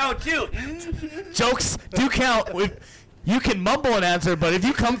 Jokes count too. Jokes do count. You can mumble an answer, but if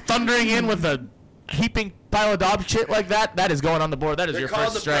you come thundering in with a keeping pile of dog shit like that, that is going on the board. That is They're your called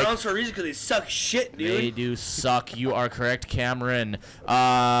first the strike. Browns for a reason because they suck shit, dude. They do suck. You are correct, Cameron.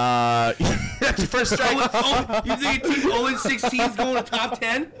 That's your first strike. You think a team 0-16 is going to top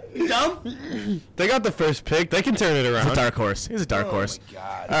 10? You dumb? They got the first pick. They can turn it He's a around. dark horse. He's a dark horse. My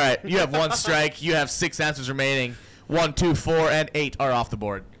God. All right, you have 1 strike. You have 6 answers remaining. 1, 2, 4, and 8 are off the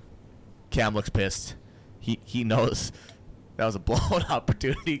board. Cam looks pissed. He knows that was a blown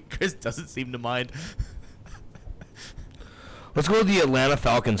opportunity. Chris doesn't seem to mind. Let's go with the Atlanta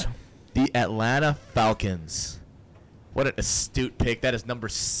Falcons. The Atlanta Falcons. What an astute pick. That is number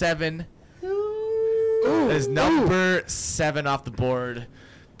 7. That is number 7 off the board.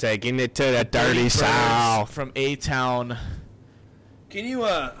 Taking it to the dirty Birds south. from A-Town. Can you,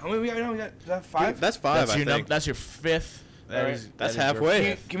 how many we got now? We got is that 5? That's 5, I think. That's your 5th. That Alright. is- That's that is your halfway.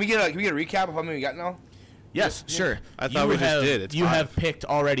 fifth. Can we get a recap of how many we got now? Yes, sure. I thought we just did. It's you 5. have picked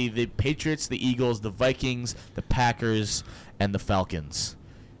already the Patriots, the Eagles, the Vikings, the Packers, and the Falcons.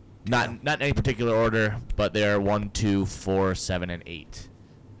 Not in any particular order, but they are 1, 2, 4, 7, and 8.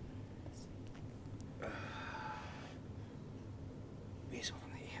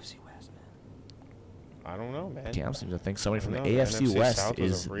 From the AFC West, man. I don't know, man. Cam seems to think somebody from the I don't know, AFC NFC West South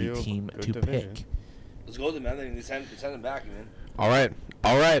was is a the real team good to division. pick. Let's go with it, man. They send them back, man. All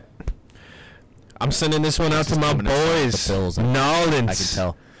right. I'm sending this one out to my coming to stop boys. the Bills. Nolans. I can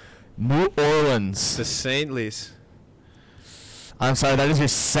tell. New Orleans. The St. Louis. I'm sorry, that is your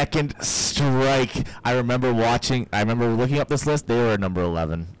second strike. I remember looking up this list. They were number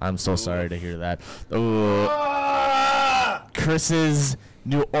 11. I'm so sorry to hear that. Chris's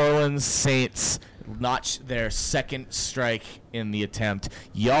New Orleans Saints notched their second strike in the attempt.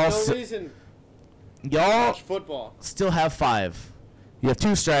 Y'all Football. still have 5. You have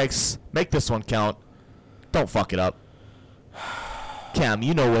 2 strikes. Make this one count. Don't fuck it up. Cam,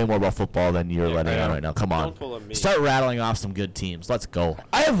 you know way more about football than you're letting on right now. Come on. Don't pull on me. Start rattling off some good teams. Let's go.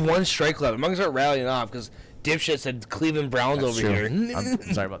 I have 1 strike left. I'm not going to start rallying off because dipshit said Cleveland Browns That's over true. here. I'm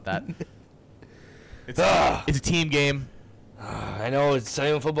sorry about that. It's a team game. I know, it's not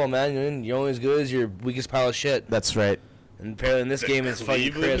even football, man. You're only as good as your weakest pile of shit. That's right. And apparently in this game, it's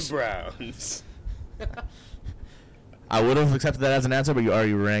fucking Chris. Browns. I would have accepted that as an answer, but you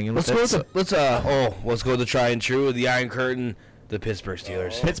already rang in with Let's go it. with let's go with the try and true, the Iron Curtain, the Pittsburgh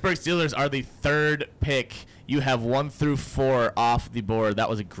Steelers. Pittsburgh Steelers are the 3rd pick. You have 1 through 4 off the board. That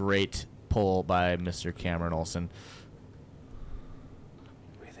was a great pull by Mr. Cameron Olsen.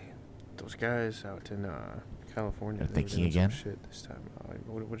 What are you thinking? Those guys out in California. You're they were thinking doing some again? Shit this time.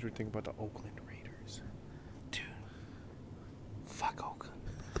 What did you think about the Oakland Raiders? Dude. Fuck Oakland.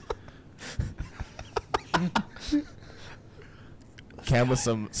 Cam with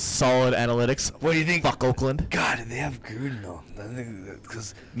some solid analytics. What do you think? Fuck Oakland. God, did they have Gruden though?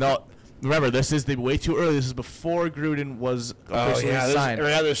 Because No, remember, this is way too early. This is before Gruden was officially signed.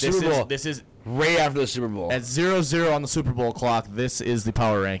 right after the Super Bowl. This is right after the Super Bowl. at 0-0 on the Super Bowl clock. This is the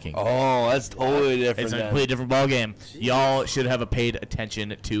power ranking. Oh, that's totally different. It's a then. completely different ball game. Y'all should have paid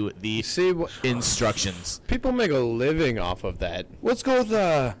attention to the See, instructions. people make a living off of that. Let's go with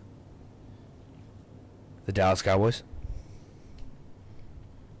the Dallas Cowboys.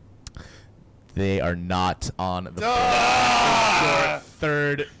 They are not on the board. Your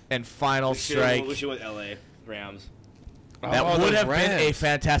 3rd and final strike. We should with LA Rams. That Oh, would the have been a Rams.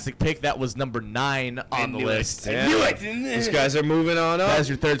 fantastic pick. That was number 9 on the knew it. list. I knew it. These guys are moving on up. That is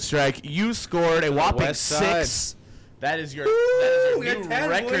your 3rd strike. You scored a whopping West Side. 6. That is your we got new 10,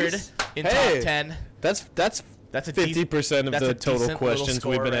 record boys. in Hey. top 10. That's That's a 50% of that's the a total decent little questions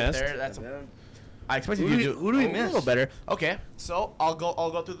score we've been right asked. there. I expected Who you do to we- do who do we a miss? little better. Okay, so I'll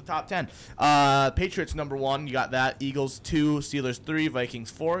go through the top 10. Patriots number 1, you got that. Eagles 2, Steelers 3, Vikings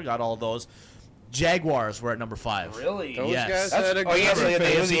 4, got all those. Jaguars were at number 5. Really? Those Yes. guys That's- had a oh, good yes, run.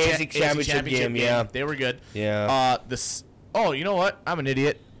 they- was the AFC AFC Championship game, yeah. They were good. Yeah. Oh, you know what? I'm an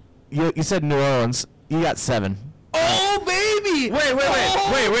idiot. You said New Orleans. You got 7. Oh, baby! Wait. Okay.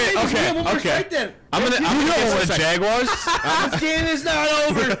 I'm gonna guess the Jaguars. This game is not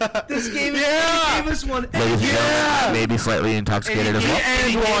over. This game is Yeah. gave us one. Maybe slightly intoxicated as well.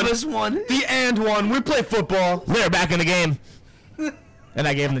 And one. gave us one. The and one. We play football. They're back in the game. And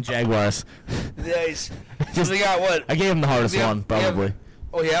I gave him the Jaguars. Nice. So they got what? I gave him the hardest We have- one, probably.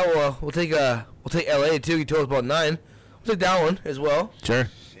 Oh yeah, well we'll take LA too. You told us about 9. We'll take that one as well. Sure.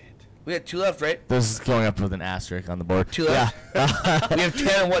 We got 2 left, right? This is going up with an asterisk on the board. 2 left. Yeah. We have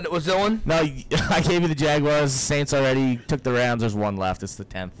 10. What was that one? No, I gave you the Jaguars. Saints already took the Rams. There's 1 left. It's the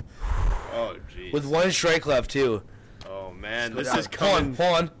 10th. Oh jeez. With 1 strike left too. Oh man, this Hold is on, coming.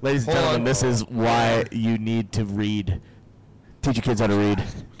 Hold on. Ladies and Hold gentlemen, on. this is why you need to read. Teach your kids how to read.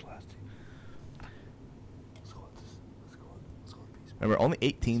 Remember, only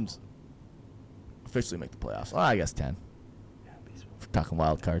 8 teams officially make the playoffs. Well, I guess 10. We're talking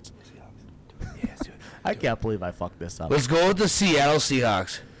wild cards. I can't believe I fucked this up. Let's go with the Seattle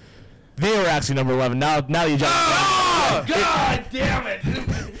Seahawks. They were actually number 11. Now you jump. Oh, God damn it.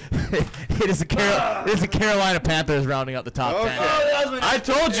 It is the Carolina Panthers rounding out the top 10. I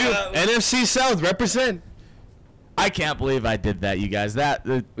told you. NFC South, represent. I can't believe I did that, you guys. We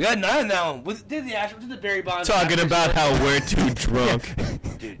got 9 on that one. Did the Barry Bonds. Talking about how we're too drunk.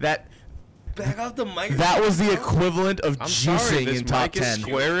 That Back off the mic. That was the equivalent of I'm juicing sorry, this in top mic 10. is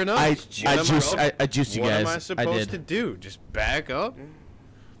squaring up. I What juiced you What guys. am I supposed to did. do? Just back up?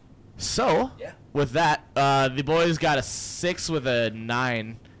 So, with that, the boys got a 6 with a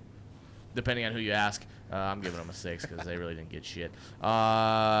 9, depending on who you ask. I'm giving them a 6 because they really didn't get shit. We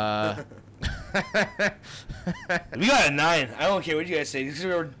got a 9. I don't care what you guys say.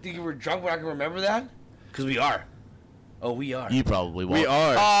 Think we're drunk, we're not going to remember that? Because we are. Oh, we are. You probably won't. We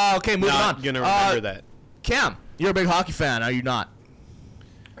are. Okay, moving Not on. gonna remember that. Cam, you're a big hockey fan, are you not?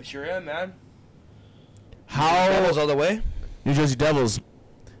 I sure am, man. How all the way? New Jersey Devils.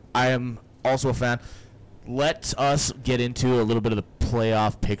 I am also a fan. Let us get into a little bit of the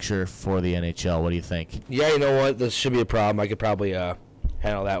playoff picture for the NHL. What do you think? Yeah, you know what? This should be a problem. I could probably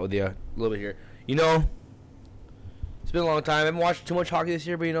handle that with you a little bit here. You know, it's been a long time. I haven't watched too much hockey this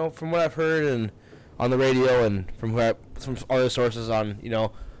year, but, you know, from what I've heard and on the radio and from other sources on, you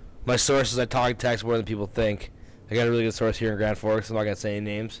know, my sources, I talk text more than people think. I got a really good source here in Grand Forks. I'm not going to say any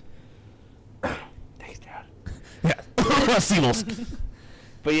names. Thanks, Dad. Yeah. Seagulls.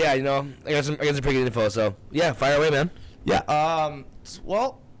 But, yeah, you know, I got some pretty good info. So, yeah, fire away, man. Yeah.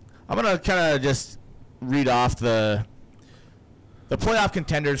 Well, I'm gonna kind of just read off the playoff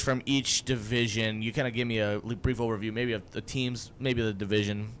contenders from each division. You kind of give me a brief overview, maybe of the teams, maybe the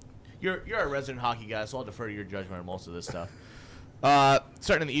division. You're a resident hockey guy, so I'll defer to your judgment on most of this stuff.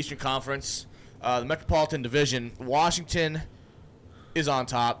 Starting in the Eastern Conference, the Metropolitan Division, Washington is on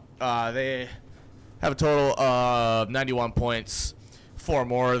top. They have a total of 91 points, 4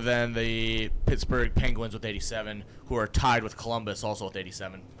 more than the Pittsburgh Penguins with 87, who are tied with Columbus also with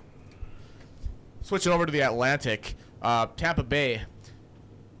 87. Switching over to the Atlantic, Tampa Bay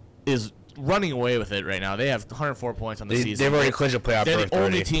is running away with it right now. They have 104 points on the season. They've already clinched a playoff They're berth the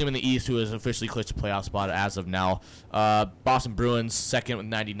only already. team in the East who has officially clinched a playoff spot as of now. Boston Bruins second with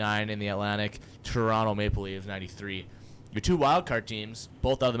 99 in the Atlantic. Toronto Maple Leafs 93. Your 2 wildcard teams,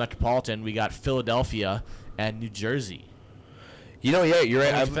 both out of the Metropolitan, we got Philadelphia and New Jersey. You know, yeah, you're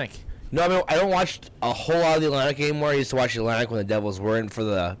right. What do you think? No, I mean, I don't watch a whole lot of the Atlantic anymore. I used to watch the Atlantic when the Devils weren't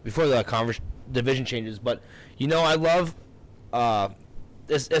before the conference division changes. But, you know, I love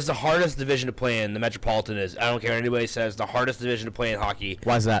it's the hardest division to play in. The Metropolitan is. I don't care what anybody says. The hardest division to play in hockey.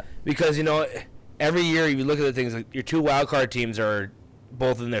 Why is that? Because, you know, every year you look at the things, like your 2 wildcard teams are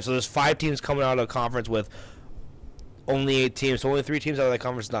both in there. So there's 5 teams coming out of the conference with only 8 teams. So only 3 teams out of that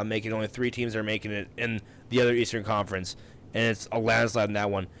conference not making it. Only 3 teams are making it in the other Eastern Conference. And it's a landslide in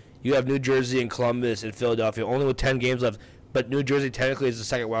that one. You have New Jersey and Columbus and Philadelphia, only with 10 games left. But New Jersey technically is the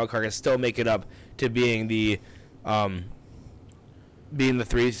second wild card and still make it up to being the 3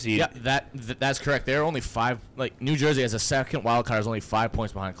 seed. Yeah, that's correct. They're only 5. Like New Jersey as a second wild card is only 5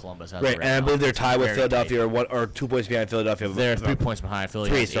 points behind Columbus. Right, and I believe they're tied with Very Philadelphia or 2 points behind Philadelphia. They're 3 points behind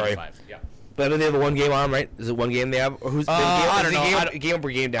Philadelphia. 3, sorry. 85. Yeah. But I mean, they have a 1 game on, right? Is it 1 game they have? Or who's I don't know. Game per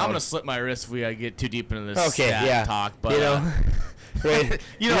game down. I'm gonna slip my wrist if we get too deep into this Okay, stat yeah. talk. But you know, right?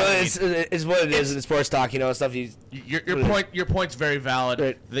 you know, it's what it is in sports talk. You know, stuff. Your point's very valid.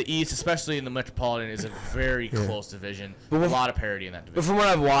 Right. The East, especially in the Metropolitan, is a very close division. A But lot of parity in that But division. from what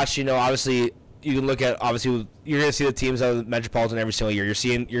I've watched, you know, obviously you can look at you're gonna see the teams out of the Metropolitan every single year.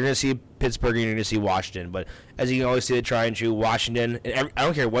 You're gonna see Pittsburgh and you're gonna see Washington. But as you can always see, they try and choose Washington. And I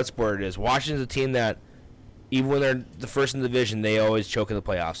don't care what sport it is. Washington's a team that even when they're the first in the division, they always choke in the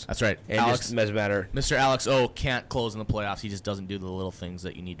playoffs. That's right. And it just doesn't matter. Mr. Alex O can't close in the playoffs. He just doesn't do the little things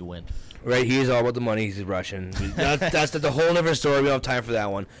that you need to win. Right, he's all about the money. He's Russian. That's the whole different story. We don't have time for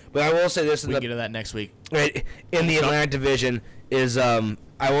that one. But I will say this: We can get to that next week. right in the Atlantic Division is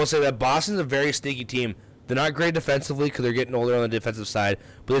I will say that Boston's a very sneaky team. They're not great defensively because they're getting older on the defensive side,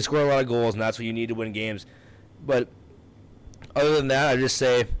 but they score a lot of goals, and that's what you need to win games. But other than that, I just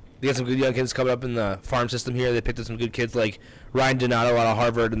say they got some good young kids coming up in the farm system here. They picked up some good kids like Ryan Donato out of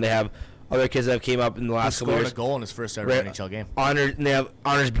Harvard, and they have other kids that have came up in the last couple Scored years. a goal in his first ever Right. NHL game. And they have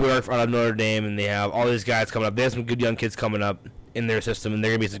Honors Bjork out of Notre Dame, and they have all these guys coming up. They have some good young kids coming up in their system, and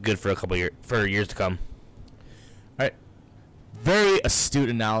they're gonna be good for a couple years to come. All right. Very astute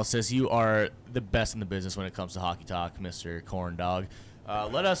analysis. You are the best in the business when it comes to hockey talk, Mr. Corn Dog.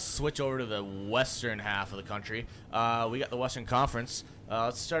 Let us switch over to the western half of the country. We got the Western Conference.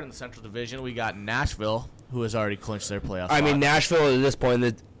 Let's start in the Central Division. We got Nashville, who has already clinched their playoff spot. I mean, Nashville at this point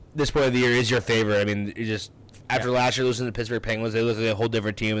of the year is your favorite. I mean, you just after last year losing to the Pittsburgh Penguins, they look like a whole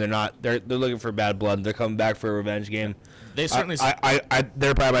different team. They're looking for bad blood. They're coming back for a revenge game. They certainly.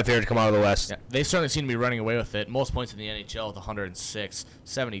 They're probably my favorite to come out of the West. Yeah, they certainly seem to be running away with it. Most points in the NHL with 106,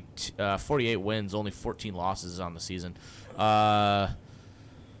 48 wins, only 14 losses on the season.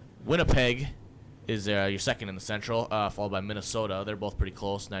 Winnipeg is your second in the Central, followed by Minnesota. They're both pretty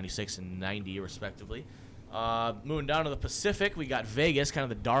close, 96 and 90 respectively. Moving down to the Pacific, we got Vegas, kind of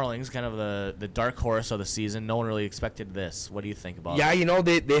the darlings, kind of the dark horse of the season. No one really expected this. What do you think about it? Yeah,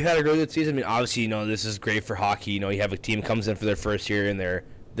 they've had a really good season. I mean, obviously, this is great for hockey. You have a team comes in for their first year and they're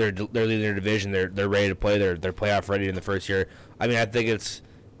leading their division. They're ready to play. They're playoff ready in the first year. I mean, I think it's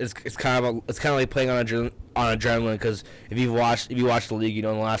kind of like playing on adrenaline because if you watch the league, in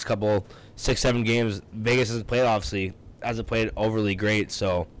the last couple 6-7 games, Vegas hasn't played overly great.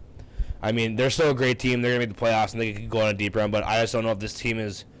 So, I mean, they're still a great team. They're gonna make the playoffs and they could go on a deep run. But I just don't know if this team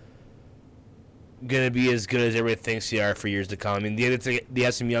is gonna be as good as everybody thinks they are for years to come. I mean, they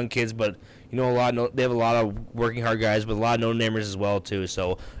have some young kids, but they have a lot of working hard guys, but a lot of no-namers as well too.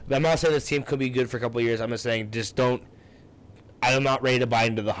 So, I'm not saying this team could be good for a couple of years. I'm just saying just don't. I'm not ready to buy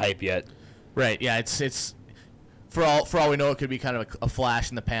into the hype yet. Right. Yeah. It's for all we know, it could be kind of a flash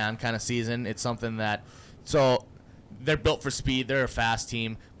in the pan kind of season. It's something that they're built for speed. They're a fast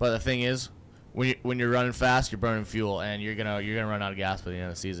team, but the thing is, when you're running fast, you're burning fuel, and you're gonna run out of gas by the end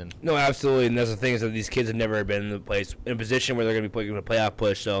of the season. No, absolutely. And that's the thing is that these kids have never been in a position where they're gonna be playing a playoff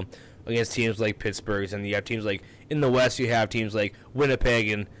push. So against teams like Pittsburgh's, and you have teams like in the West, you have teams like Winnipeg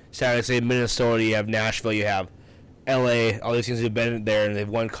and Saturday, Minnesota. You have Nashville. You have LA, all these teams have been there and they've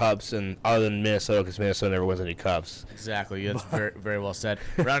won cups, and other than Minnesota, because Minnesota never wins any cups. Exactly, that's very, very well said.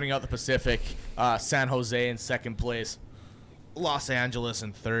 Rounding out the Pacific, San Jose in second place, Los Angeles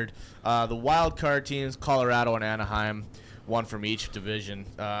in third. The wild card teams, Colorado and Anaheim, one from each division.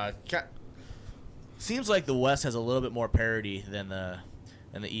 Seems like the West has a little bit more parity than the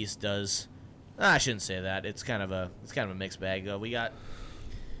East does. I shouldn't say that. It's kind of a mixed bag. We got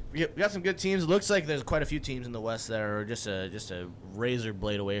some good teams. It looks like there's quite a few teams in the West that are just a razor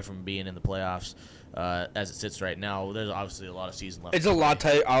blade away from being in the playoffs. As it sits right now, there's obviously a lot of season left. It's a lot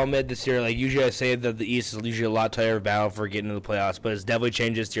tighter. I'll admit this year. Like usually, I say that the East is usually a lot tighter battle for getting into the playoffs, but it's definitely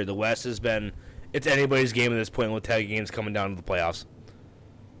changed this year. The West has been it's anybody's game at this point with tag games coming down to the playoffs.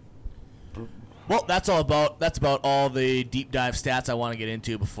 Well, that's about all the deep dive stats I want to get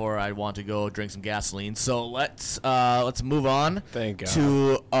into before I want to go drink some gasoline. So let's move on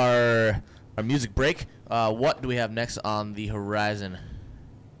to our music break. What do we have next on the horizon?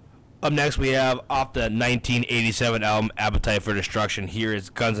 Up next, we have off the 1987 album Appetite for Destruction. Here is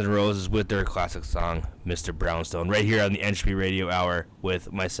Guns N' Roses with their classic song Mr. Brownstone, right here on the Entropy Radio Hour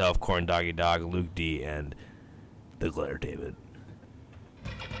with myself, Corn Doggy Dog, Luke D, and the Glitter David.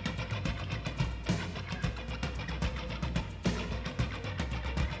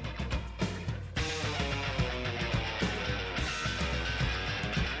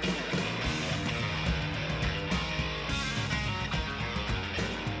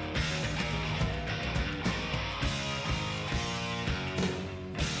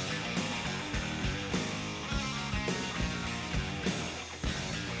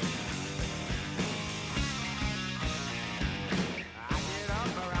 I get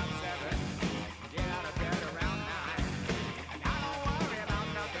up around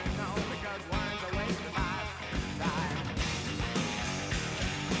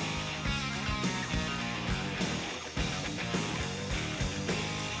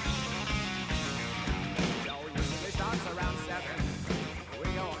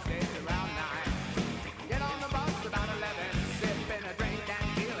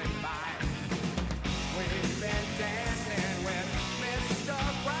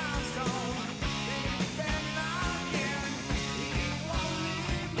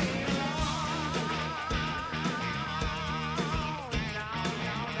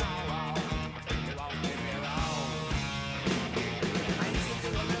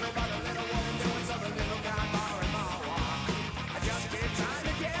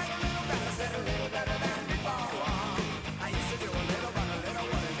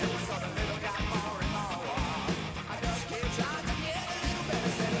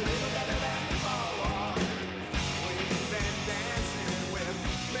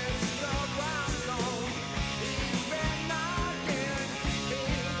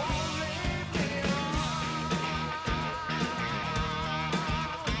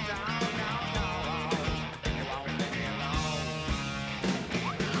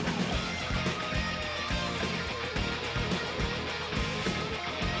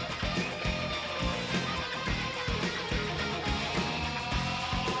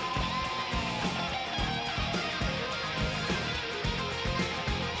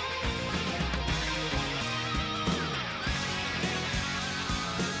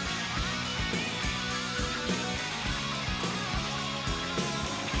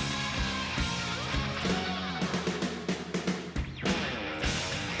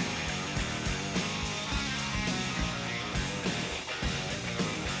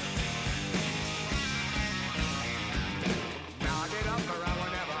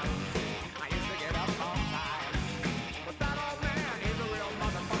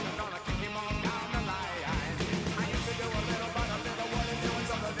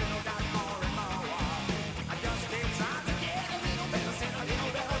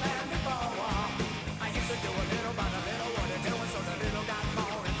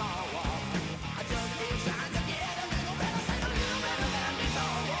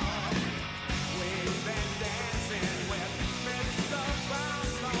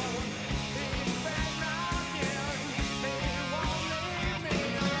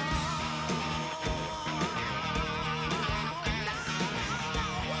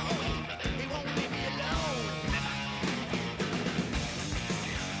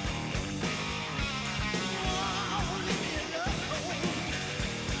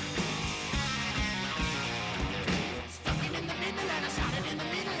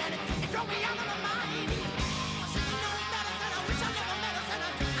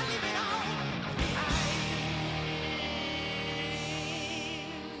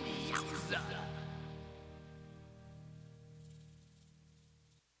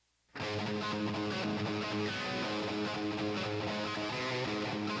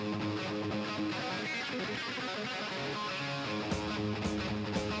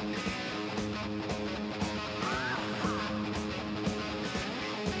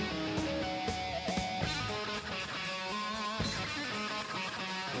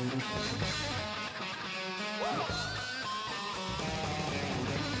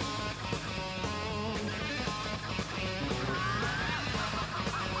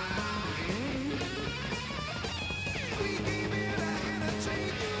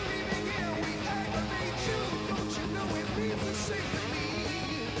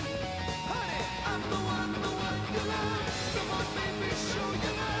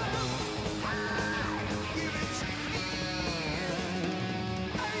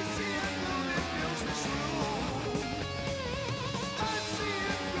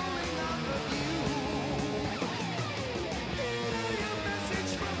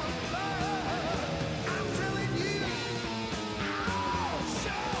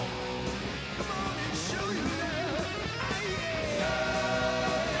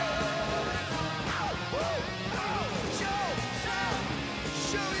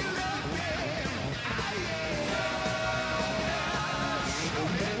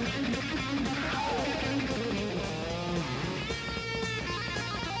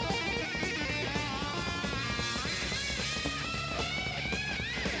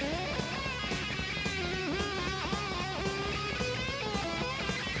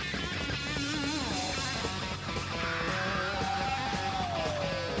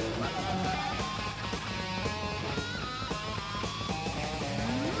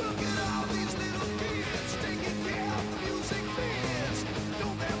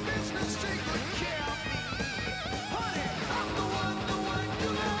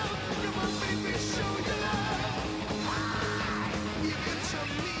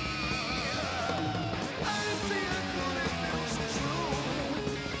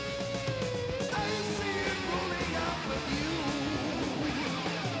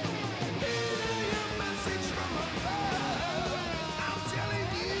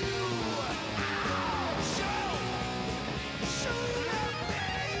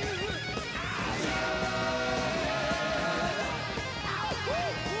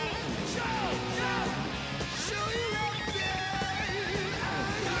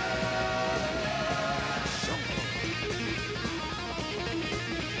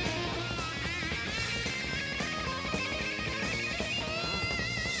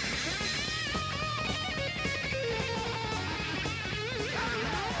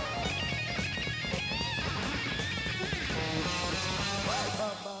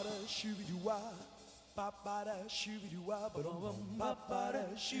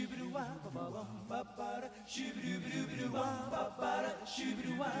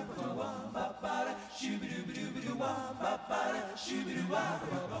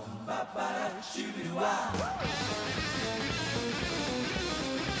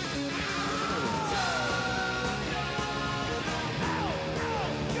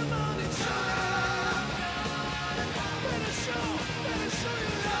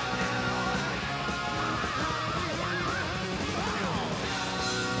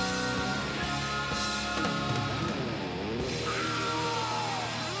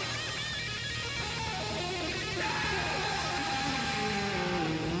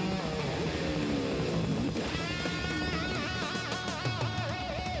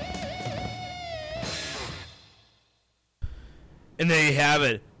And there you have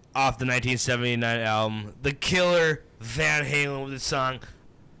it, off the 1979 album, The Killer, Van Halen with the song,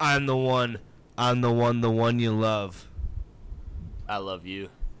 I'm the One, the one you love. I love you.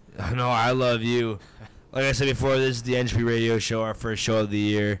 I know, I love you. Like I said before, this is the Entropy Radio Show, our first show of the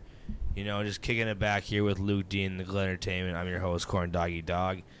year. You know, just kicking it back here with Luke Dean, the Glen Entertainment. I'm your host, Corn Doggy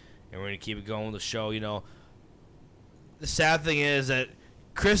Dog. And we're going to keep it going with the show. You know, the sad thing is that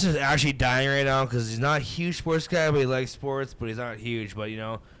Chris is actually dying right now because he's not a huge sports guy, but he likes sports, but he's not huge. But, you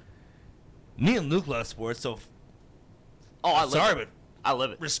know, me and Luke love sports, so I live sorry, it. but I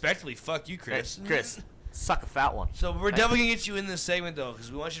live it. respectfully, fuck you, Chris. Hey, Chris, suck a fat one. So we're definitely going to get you in this segment, though, because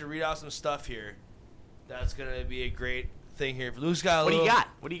we want you to read out some stuff here. That's going to be a great thing here. Luke's got a What do little... you got?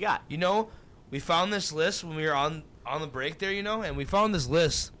 What do you got? You know, we found this list when we were on the break there, you know, and we found this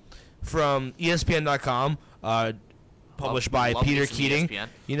list from ESPN.com, published by love Peter me some Keating. ESPN.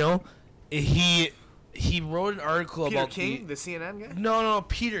 You know, he wrote an article Peter about King, the CNN guy? No,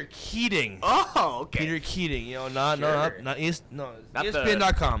 Peter Keating. Oh, okay. Peter Keating. You know, Sure. not ESPN.com. Not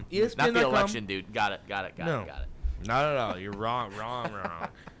ESPN.com. Not the election, dude. Got it. Not at all. You're wrong.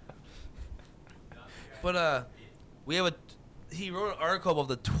 But he wrote an article about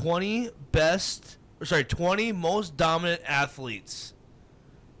the 20 most dominant athletes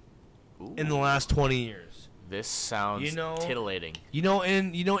in the last 20 years. This sounds titillating. You know,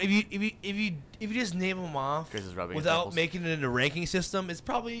 and you know, if you just name them off Chris is rubbing his without nipples. making it in a ranking system, it's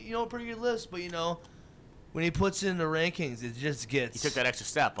probably, you know, a pretty good list. But you know, when he puts it in the rankings, it just gets. You took that extra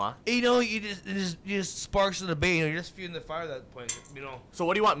step, huh? You know, you just sparks the debate. You know, you're just feeding the fire at that point. You know. So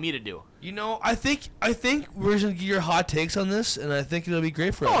what do you want me to do? You know, I think we're just gonna get your hot takes on this, and I think it'll be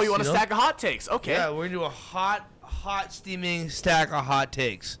great for us. Oh, you want a know? stack of hot takes? Okay. Yeah, we're gonna do a hot steaming stack of hot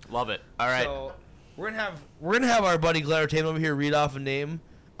takes. Love it. All right. So we're gonna have our buddy Glenn Tatum over here read off a name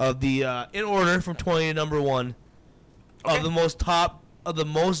of the in order from 20 to number 1 of the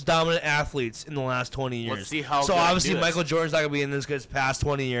most dominant athletes in the last 20 years. Let's see how. So good I obviously do this. Michael Jordan's not gonna be in this because past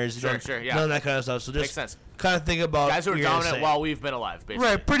 20 years. Sure, yeah. None of that kind of stuff. So just Makes sense. kind of think about Guys who are what you're gonna dominant say. while we've been alive, basically.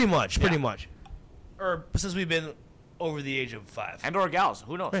 Right, pretty much. Yeah. Or since we've been over the age of 5. And or gals.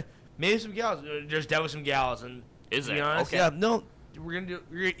 Who knows? Right. Maybe some gals. There's definitely some gals. And Is to be there? honest, Okay. yeah, no. We're gonna do.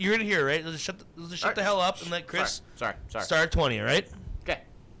 You're gonna hear it, right? Let's just shut the hell up and let Chris Sorry. start at 20, all right? Okay.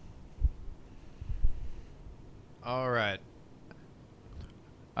 All right.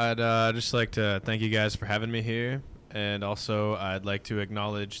 I'd just like to thank you guys for having me here, and also I'd like to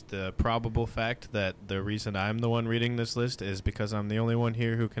acknowledge the probable fact that the reason I'm the one reading this list is because I'm the only one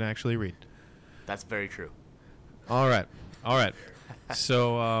here who can actually read. That's very true. All right.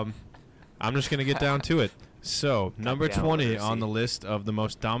 So I'm just going to get down to it. So, number down, 20 Lucy. on the list of the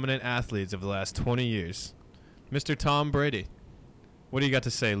most dominant athletes of the last 20 years, Mr. Tom Brady. What do you got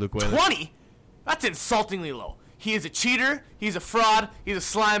to say, Luke Whalen? 20? That's insultingly low. He is a cheater. He's a fraud. He's a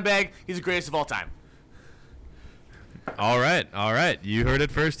slime bag. He's the greatest of all time. All right. You heard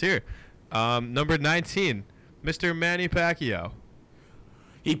it first here. Number 19, Mr. Manny Pacquiao.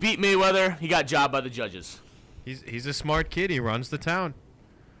 He beat Mayweather. He got jobbed by the judges. He's a smart kid. He runs the town.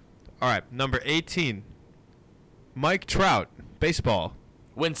 All right, number 18, Mike Trout, baseball.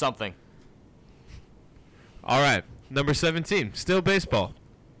 Win something. All right, number 17, still baseball,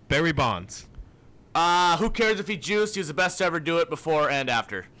 Barry Bonds. Who cares if he juiced? He was the best to ever do it before and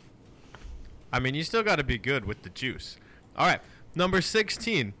after. I mean, you still got to be good with the juice. All right, number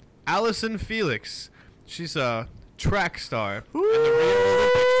 16, Allison Felix. She's a track star. And the Rio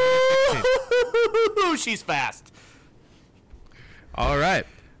Olympics 2016. She's fast. All right,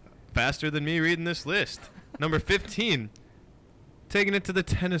 faster than me reading this list. Number 15, taking it to the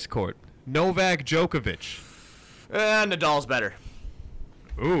tennis court, Novak Djokovic. Nadal's better.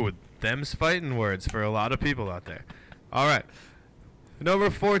 Ooh, them's fighting words for a lot of people out there. All right. Number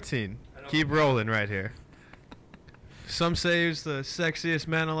 14. Keep rolling right here. Some say he was the sexiest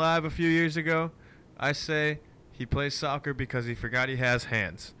man alive a few years ago. I say he plays soccer because he forgot he has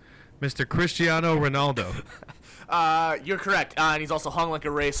hands. Mr. Cristiano Ronaldo. You're correct. And he's also hung like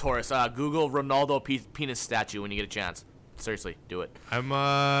a racehorse. Google Ronaldo penis statue when you get a chance. Seriously, do it. I'm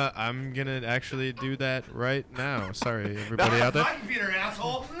gonna actually do that right now. Sorry, everybody out there. My computer,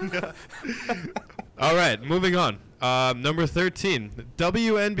 asshole. All right, moving on. Number 13,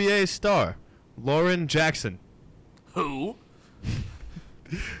 WNBA star Lauren Jackson. Who?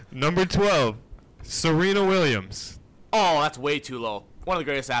 Number 12, Serena Williams. Oh, that's way too low. One of the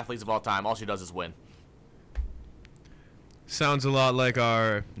greatest athletes of all time. All she does is win. Sounds a lot like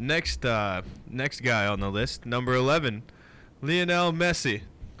our next guy on the list. Number 11, Lionel Messi.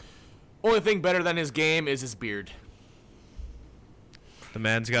 Only thing better than his game is his beard. The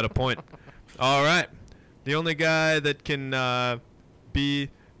man's got a point. All right. The only guy that can be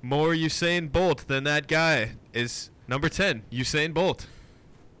more Usain Bolt than that guy is number 10, Usain Bolt.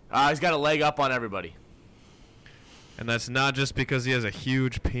 He's got a leg up on everybody. And that's not just because he has a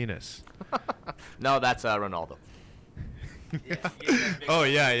huge penis. No, that's Ronaldo. Oh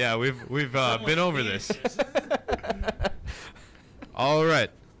yeah, we've been over this. All right,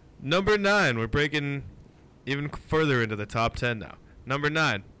 number 9. We're breaking even further into the top 10 now. Number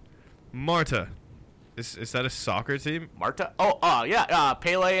 9, Marta. Is that a soccer team? Marta? Oh, yeah.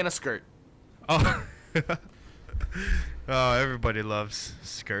 Pele in a skirt. Oh, oh, everybody loves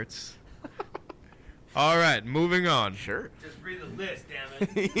skirts. All right, moving on. Sure. Just read the list, damn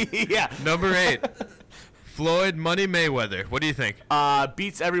it. Yeah. Number 8, Floyd Money Mayweather. What do you think?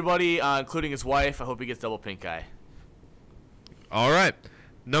 Beats everybody, including his wife. I hope he gets double pink eye. All right.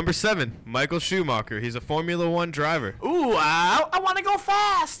 Number 7, Michael Schumacher. He's a Formula 1 driver. Ooh, I want to go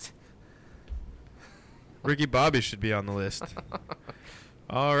fast. Ricky Bobby should be on the list.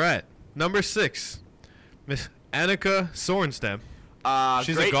 All right. Number 6, Miss Annika Sorenstam.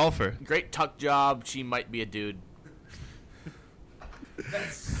 She's a golfer. Great tuck job. She might be a dude.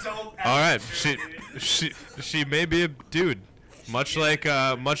 That's so All right. true, She may be a dude. Much like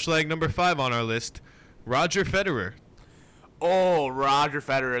number 5 on our list, Roger Federer. Oh, Roger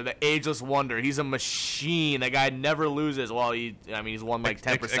Federer, the ageless wonder. He's a machine. That guy never loses. Well, he's won like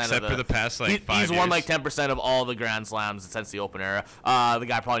 10% except for the past 5 years. He's won like 10% of all the Grand Slams since the Open era. The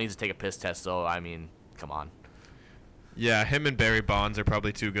guy probably needs to take a piss test. So come on. Yeah, him and Barry Bonds are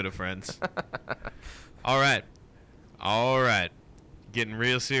probably too good of friends. All right. Getting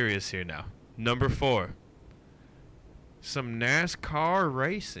real serious here now. Number 4, some NASCAR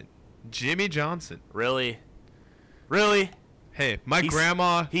racing. Jimmy Johnson. Really? Hey, my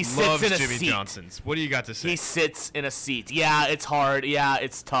grandma he sits loves in a Jimmy seat. Johnsons. What do you got to say? He sits in a seat. Yeah, it's hard. Yeah,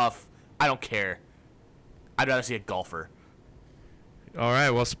 it's tough. I don't care. I'd rather see a golfer. All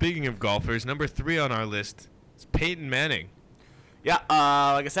right. Well, speaking of golfers, number 3 on our list is Peyton Manning. Yeah,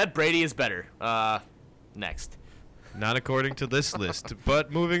 like I said, Brady is better. Next. Not according to this list, but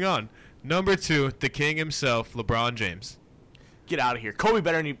moving on. Number 2, the king himself, LeBron James. Get out of here. Kobe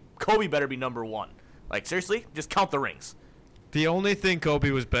better be number 1. Like, seriously? Just count the rings. The only thing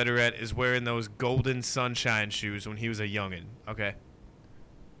Kobe was better at is wearing those golden sunshine shoes when he was a youngin', okay?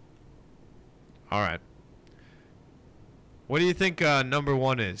 All right. What do you think number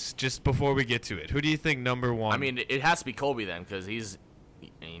 1 is, just before we get to it? Who do you think number 1? I mean, it has to be Kobe then, because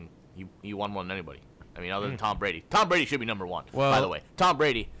he won more than anybody. I mean, other than Tom Brady. Tom Brady should be number 1, Well, by the way. Tom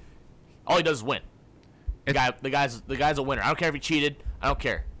Brady, all he does is win. The guy's a winner. I don't care if he cheated. I don't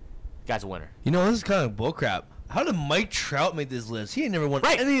care. The guy's a winner. You know, this is kind of bullcrap. How did Mike Trout make this list? He ain't never won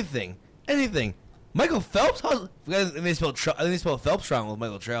anything. Michael Phelps? I think they spelled Phelps wrong with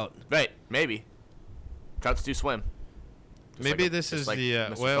Michael Trout. Right, maybe. Trouts do swim. Just maybe like this is like the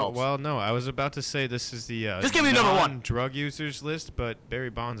Mr. Phelps. well, no, I was about to say this is the Just give me number 1. drug users list, but Barry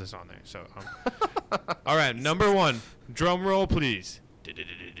Bonds is on there. So, all right, number 1. Drum roll, please.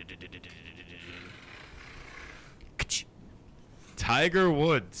 Tiger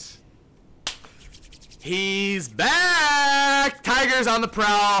Woods. He's back! Tiger's on the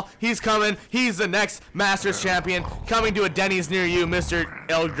prowl. He's coming. He's the next Masters champion. Coming to a Denny's near you, Mr.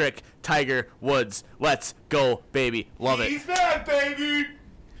 Eldrick Tiger Woods. Let's go, baby. Love it. He's back, baby!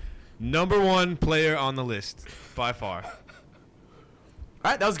 Number 1 player on the list, by far. All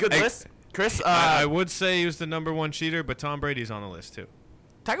right, that was a good list. Chris, I would say he was the number 1 cheater, but Tom Brady's on the list, too.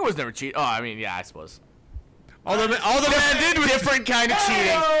 Tiger Woods never cheated. Oh, I mean, yeah, I suppose. All the man did was Different kind of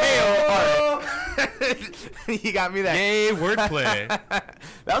cheating. Hey, you got me there. Yay, wordplay.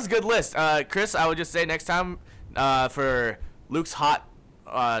 That was a good list. Chris, I would just say next time for Luke's hot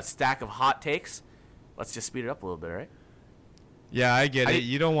stack of hot takes, let's just speed it up a little bit, all right? Yeah, I get it.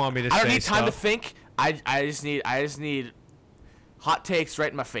 You don't want me to say I don't need time to stuff. think. I just need hot takes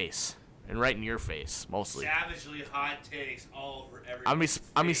right in my face. and right in your face mostly. Savagely hot takes all over every.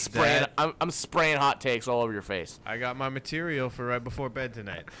 I'm spraying hot takes all over your face. I got my material for right before bed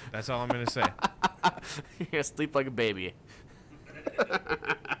tonight. That's all I'm gonna say. You're gonna sleep like a baby.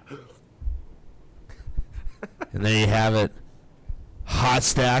 And there you have it. Hot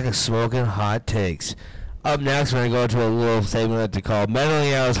stack of smoking hot takes. Up next, we're going to go to a little segment that they call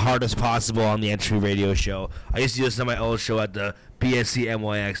Mentally Out as Hard as Possible on the Entropy Radio Show. I used to do this on my old show at the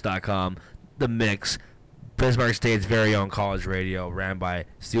bscmyx.com. The Mix. Bismarck State's very own college radio, ran by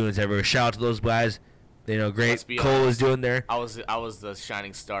students everywhere. Shout out to those guys. They know great. Cole was doing there. I was the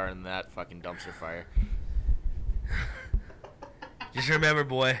shining star in that fucking dumpster fire. Just remember,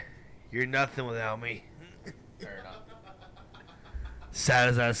 boy, you're nothing without me. Fair enough. Sad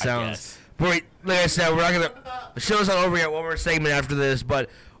as that sounds. Boy, like I said, we're not gonna. The show's not over yet. One more segment after this, but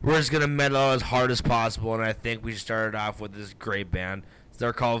we're just gonna metal out as hard as possible. And I think we started off with this great band.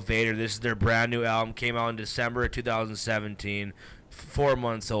 They're called Vader. This is their brand new album. Came out in December of 2017. 4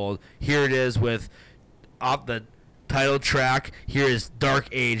 months old. Here it is with off the title track. Here is Dark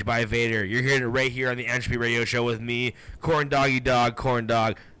Age by Vader. You're hearing it right here on the Entropy Radio Show with me, Corn Doggy Dog, Corn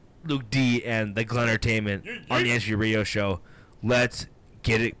Dog, Luke D, and the Glen Entertainment on the Entropy Radio Show. Let's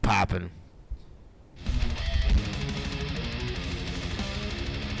get it poppin'.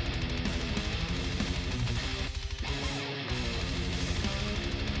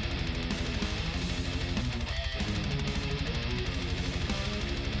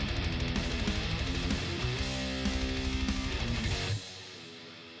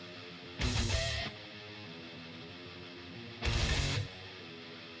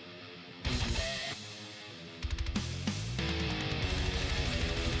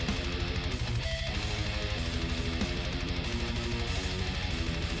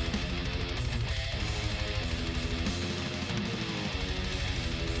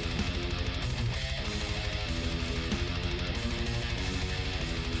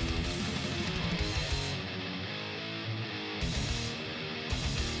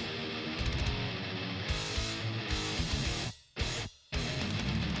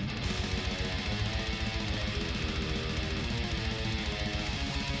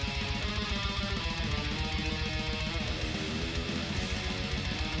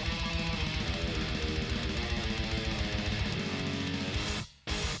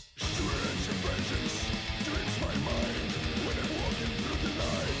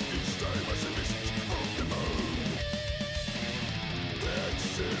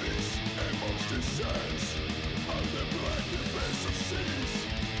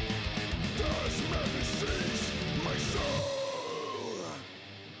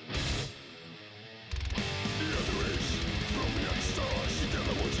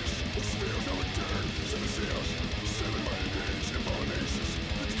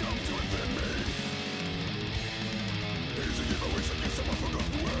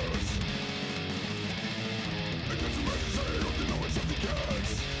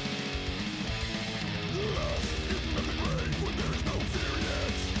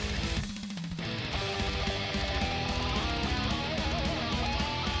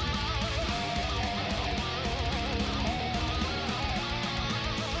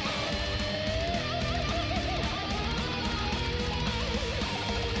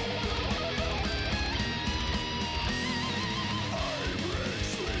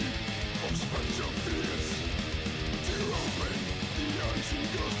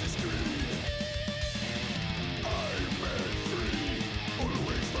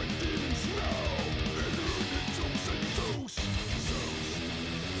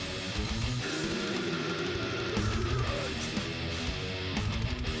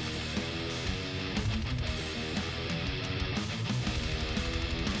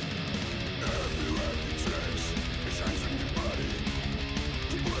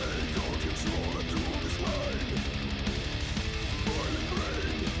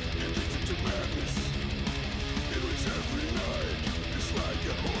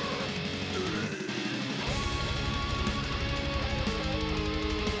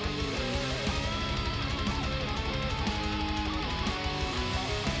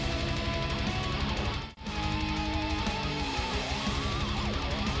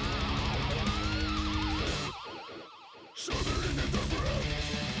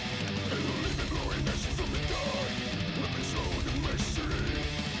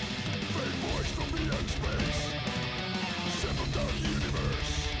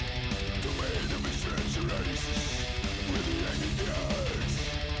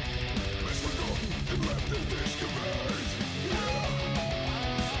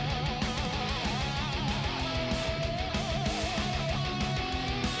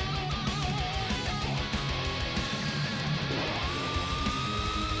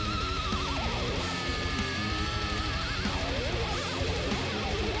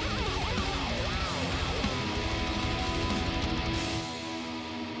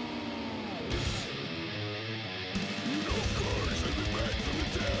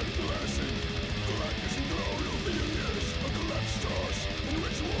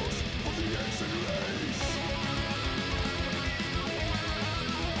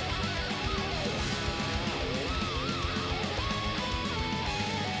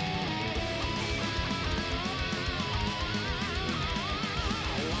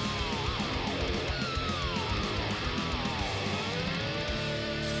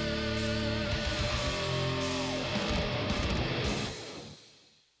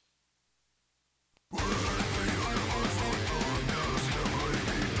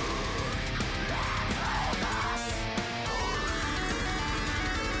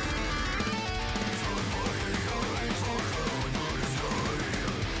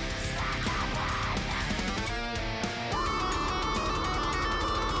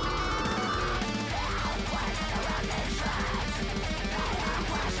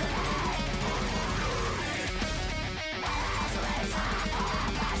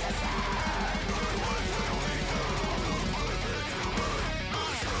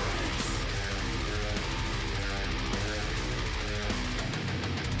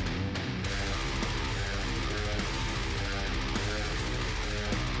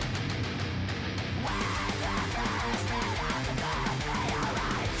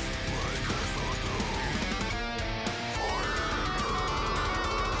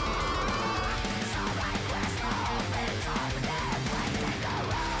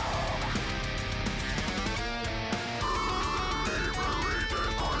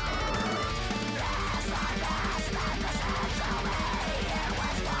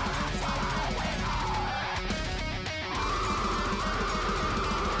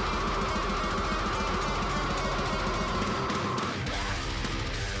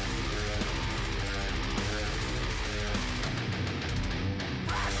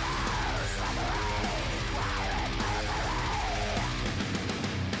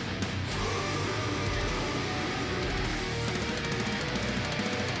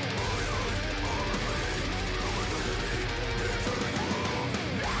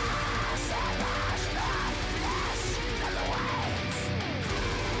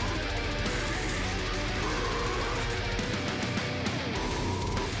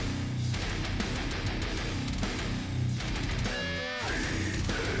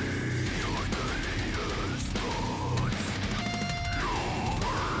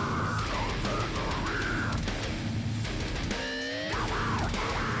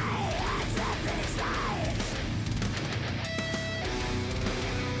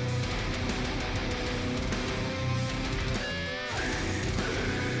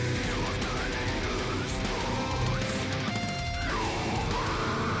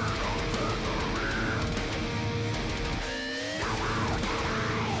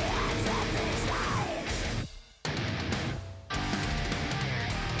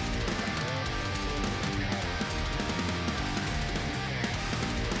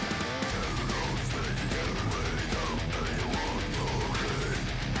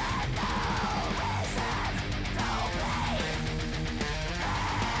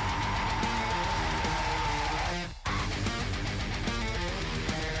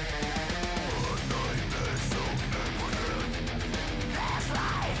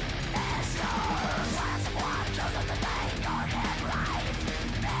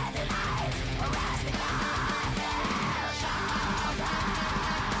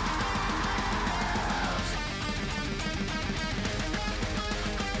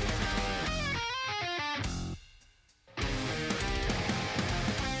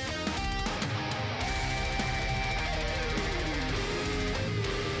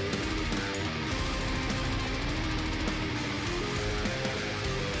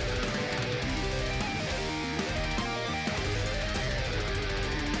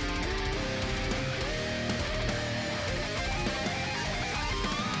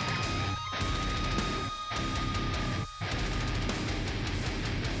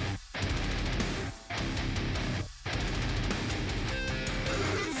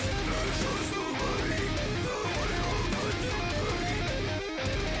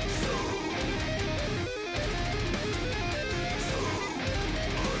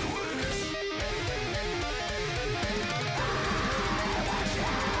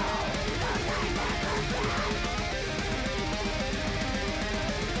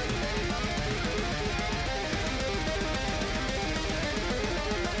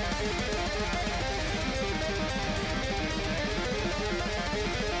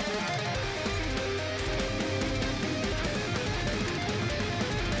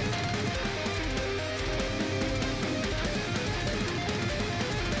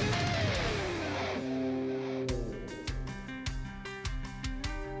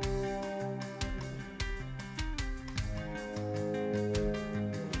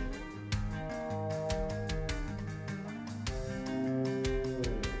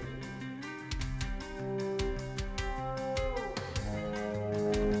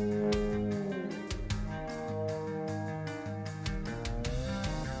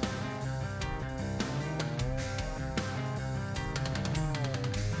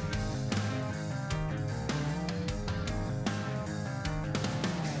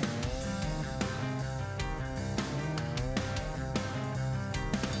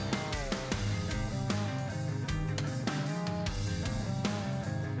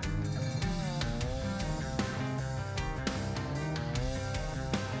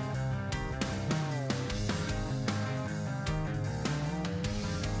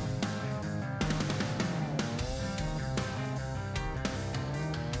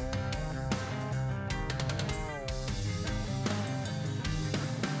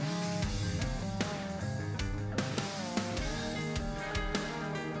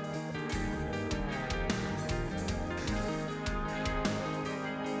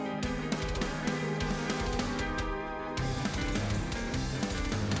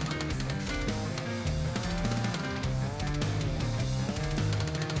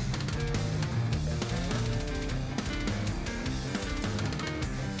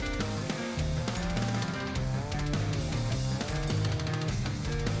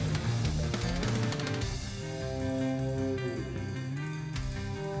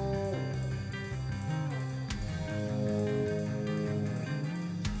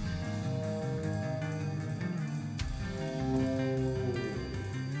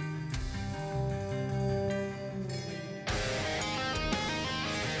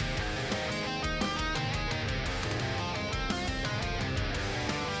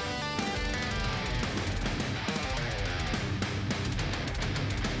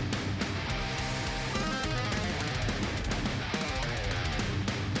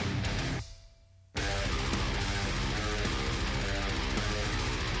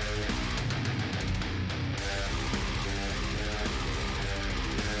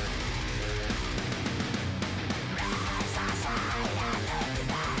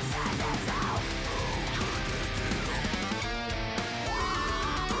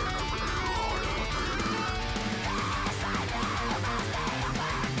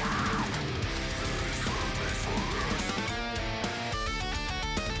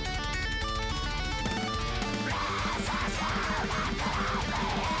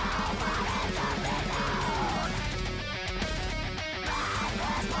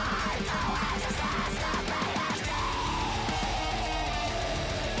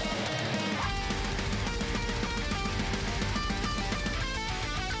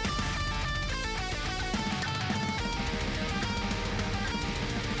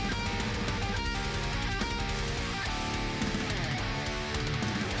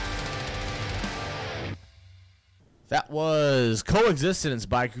 That was Coexistence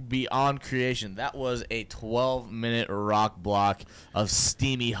by Beyond Creation. That was a 12-minute rock block of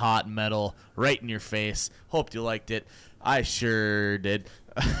steamy hot metal right in your face. Hope you liked it. I sure did.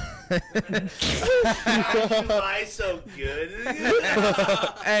 Why so good?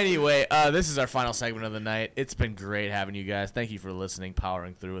 Anyway, this is our final segment of the night. It's been great having you guys. Thank you for listening,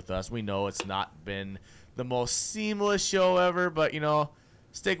 powering through with us. We know it's not been the most seamless show ever, but,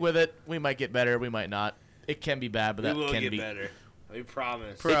 stick with it. We might get better. We might not. It can be bad, but that can be better. We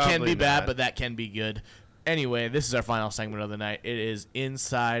promise. It can be bad, not. but that can be good. Anyway, this is our final segment of the night. It is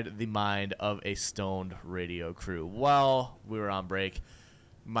Inside the Mind of a Stoned Radio Crew. While we were on break,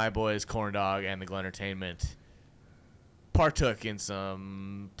 my boys Corn Dog and the Glen Entertainment partook in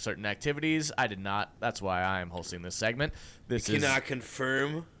some certain activities. I did not. That's why I am hosting this segment. This You is cannot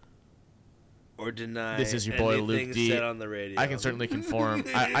confirm or deny. This is your boy anything Luke D. said on the radio. I can certainly confirm.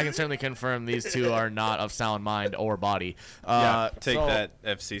 I can certainly confirm these two are not of sound mind or body. Take so- that,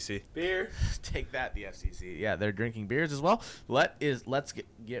 FCC. beer. Take that, the FCC. Yeah, they're drinking beers as well. Let's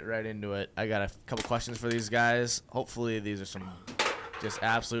get right into it. I got a couple questions for these guys. Hopefully, these are some just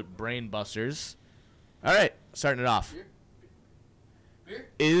absolute brain busters. All right, starting it off. Beer?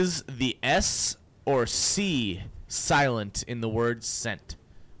 Is the S or C silent in the word scent?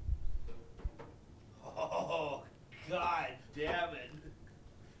 Oh, God damn it.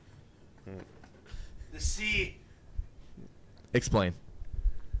 The C. Explain.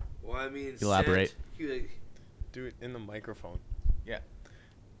 Well, I mean, Elaborate. Do it in the microphone. Yeah.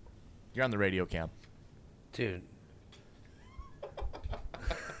 You're on the radio cam. Dude.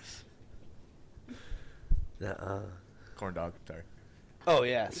 Corn Dog, sorry. Oh,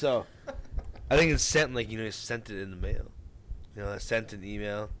 yeah, so I think it's sent like, you sent it in the mail. I sent an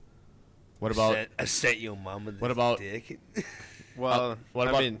email. What about I sent your mama this What about- dick. Well, what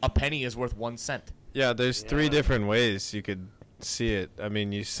I about mean, a penny is worth 1 cent? yeah, there's 3 different ways you could see it. I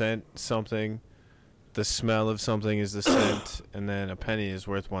mean, you sent something, the smell of something is the scent, and then a penny is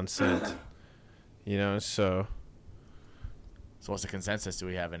worth 1 cent. So So what's the consensus? Do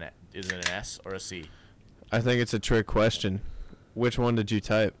we have is it an S or a C? I think it's a trick question. Which one did you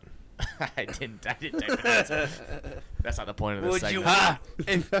type? I didn't type an answer. That's not the point of this Would segment. you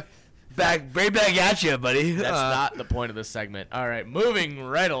right back at you, buddy. That's not the point of this segment. All right, moving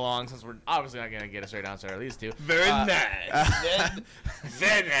right along, since we're obviously not going to get a straight answer, at least two. Very nice.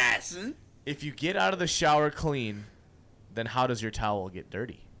 Very nice. If you get out of the shower clean, then how does your towel get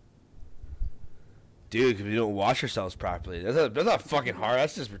dirty? Dude, because we don't wash ourselves properly. That's not fucking hard.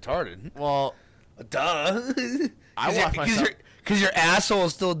 That's just retarded. Well, Duh. I wash myself. Because your asshole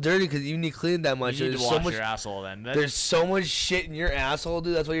is still dirty because you need to clean it that much. You need to There's wash so much. your asshole then. There's so much shit in your asshole,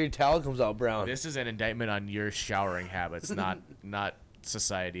 dude. That's why your towel comes out brown. This is an indictment on your showering habits, not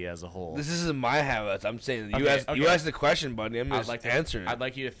society as a whole. This isn't my habits. I'm saying you Okay, you okay. asked the question, buddy. I'm just answering. I'd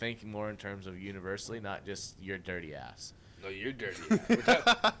like you to think more in terms of universally, not just your dirty ass. No, you're dirty.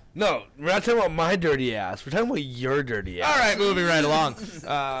 No, we're not talking about my dirty ass. We're talking about your dirty ass. All right, moving right along.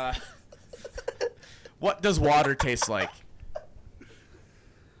 What does water taste like?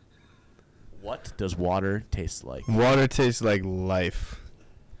 What does water taste like? Water tastes like life.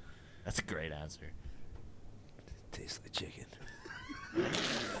 That's a great answer. Tastes like chicken.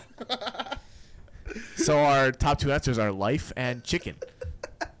 So our top 2 answers are life and chicken.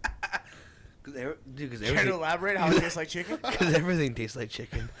 Dude, Care to elaborate how it tastes like chicken? Because everything tastes like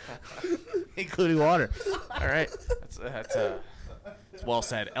chicken. Including water. All right. That's well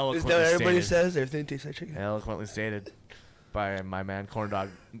said. Is Eloquently that what everybody stated. says? Everything tastes like chicken. Eloquently stated by my man Corn Dog.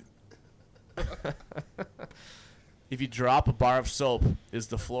 If you drop a bar of soap, is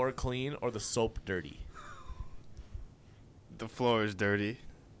the floor clean or the soap dirty? The floor is dirty.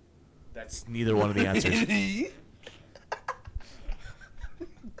 That's neither one of the answers.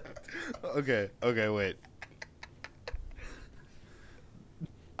 Okay, wait.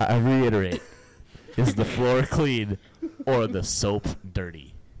 I reiterate. Is the floor clean or the soap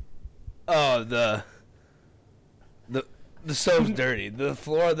dirty? Oh, the soap's dirty. The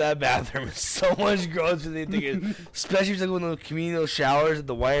floor of that bathroom is so much grosser than you think. Especially if you're like one of those communal showers at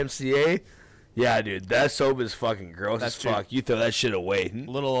the YMCA. Yeah, dude, that soap is fucking gross That's as true. fuck. You throw that shit away.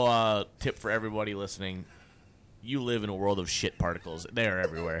 Little tip for everybody listening. You live in a world of shit particles. They are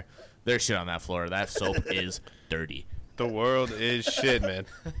everywhere. There's shit on that floor. That soap is dirty. The world is shit, man.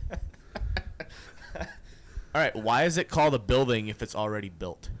 All right, why is it called a building if it's already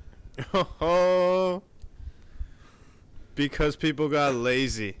built? Because people got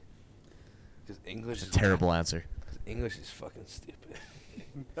lazy. Because English is Terrible answer. English is fucking stupid.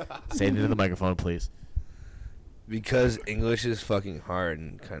 Say it into the microphone, please. Because English is fucking hard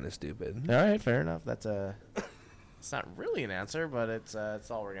and kind of stupid. All right, fair enough. That's It's not really an answer, but it's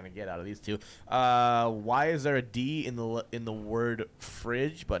all we're gonna get out of these two. Why is there a D in the word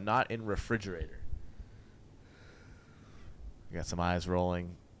fridge, but not in refrigerator? You got some eyes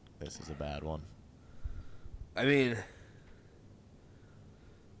rolling. This is a bad one. I mean,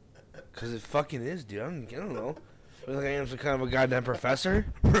 because it fucking is, dude. I don't know. I feel like I am some kind of a goddamn professor.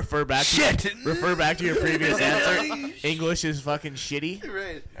 Refer back. Shit! Refer back to your previous answer. English is fucking shitty.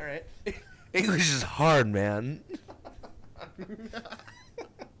 Right. All right. English is hard, man.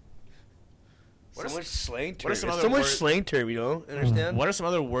 So much slang term. some other So much words- slang term, you know? Understand? What are some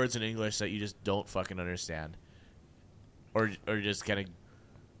other words in English that you just don't fucking understand, or just kind of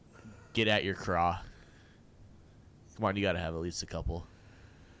get at your craw? Come on, you gotta have at least a couple.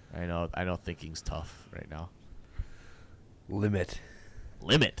 I know. Thinking's tough right now. Limit.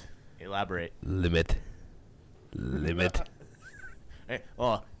 Elaborate. Limit. Hey,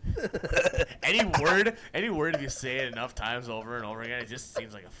 well, any word if you say it enough times over and over again, it just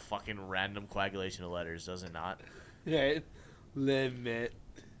seems like a fucking random coagulation of letters, does it not? Right. Limit.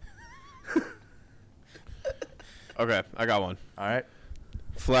 Okay, I got one. All right.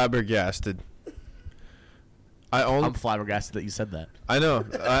 Flabbergasted. I'm flabbergasted that you said that. I know.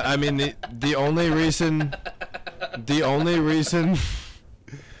 I mean the only reason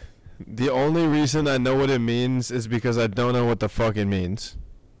I know what it means is because I don't know what the fuck it means.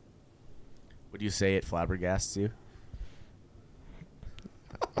 Would you say it flabbergasts you?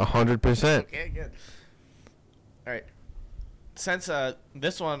 100%. Okay, good. All right. Since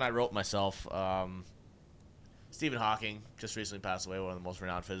this one I wrote myself, Stephen Hawking just recently passed away, one of the most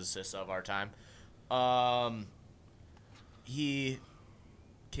renowned physicists of our time. He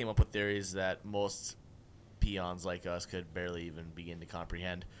came up with theories that most peons like us could barely even begin to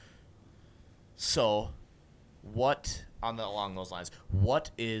comprehend. So, along those lines,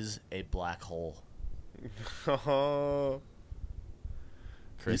 what is a black hole?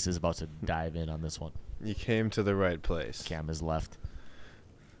 Chris is about to dive in on this one. You came to the right place. Cam is left.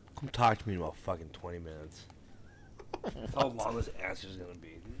 Come talk to me in about fucking 20 minutes. How long this answer's gonna be.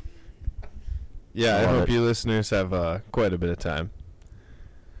 Yeah, I Love hope it. you listeners have quite a bit of time.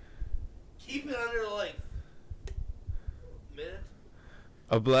 Keep it under like minute.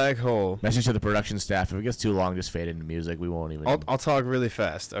 A black hole. Message to the production staff: if it gets too long, just fade into music. We won't even. I'll talk really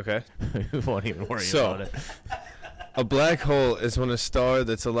fast, okay? we won't even worry So- about it. A black hole is when a star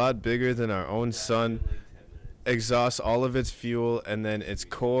that's a lot bigger than our own sun exhausts all of its fuel, and then its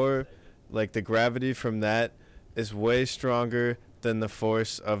core, like the gravity from that, is way stronger than the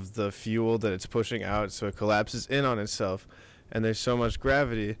force of the fuel that it's pushing out, so it collapses in on itself. And there's so much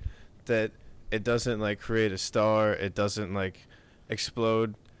gravity that it doesn't like create a star, it doesn't like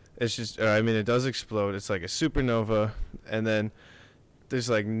explode. It's just it does explode. It's like a supernova, and then there's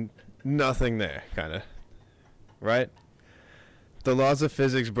like nothing there, kind of. Right? The laws of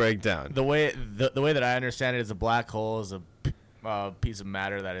physics break down. The way that I understand it is a black hole is a piece of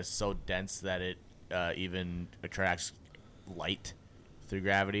matter that is so dense that it even attracts light through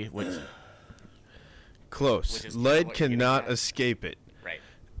gravity, which Close. Which is Light what you're getting cannot at. escape it. right.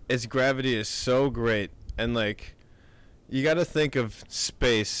 Its gravity is so great, and like you got to think of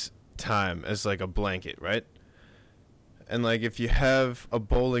space time as like a blanket, right? And like if you have a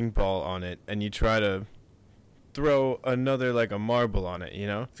bowling ball on it and you try to throw another like a marble on it, you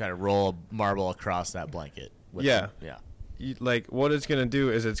know? Try to roll a marble across that blanket. Yeah. Yeah. Like what it's going to do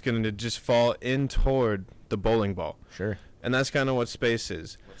is it's going to just fall in toward the bowling ball. Sure. And that's kind of what space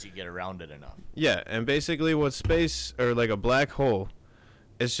is. Once you get around it enough. Yeah, and basically what space, or like a black hole,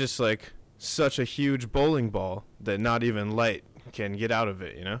 is just like such a huge bowling ball that not even light can get out of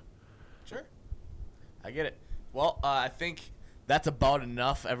it, you know? Sure. I get it. Well, I think that's about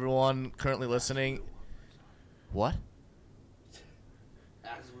enough, everyone currently listening. What?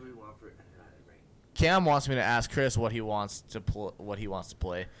 Ask what we want for it. Cam wants me to ask Chris what he wants to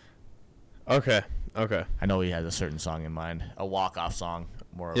play. Okay. I know he has a certain song in mind, a walk-off song,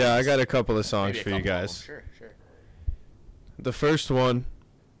 more or Yeah, I less. got a couple of songs Maybe a for you couple of guys. them. Sure. The first one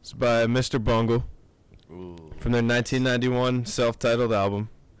is by Mr. Bungle Ooh. from their 1991 self-titled album.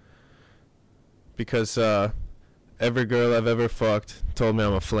 Because every girl I've ever fucked told me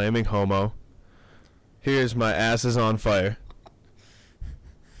I'm a flaming homo. Here's My Ass Is On Fire.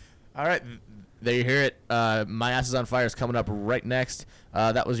 All right, there you hear it. My Ass Is On Fire is coming up right next.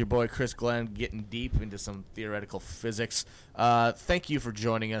 That was your boy Chris Glenn getting deep into some theoretical physics. Thank you for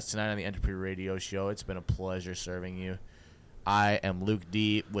joining us tonight on the Entropy Radio Show. It's been a pleasure serving you. I am Luke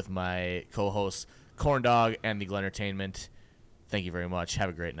D with my co-hosts Corn Dog and the Glen Entertainment. Thank you very much. Have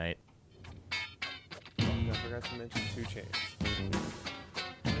a great night. I forgot to mention 2 Chainz.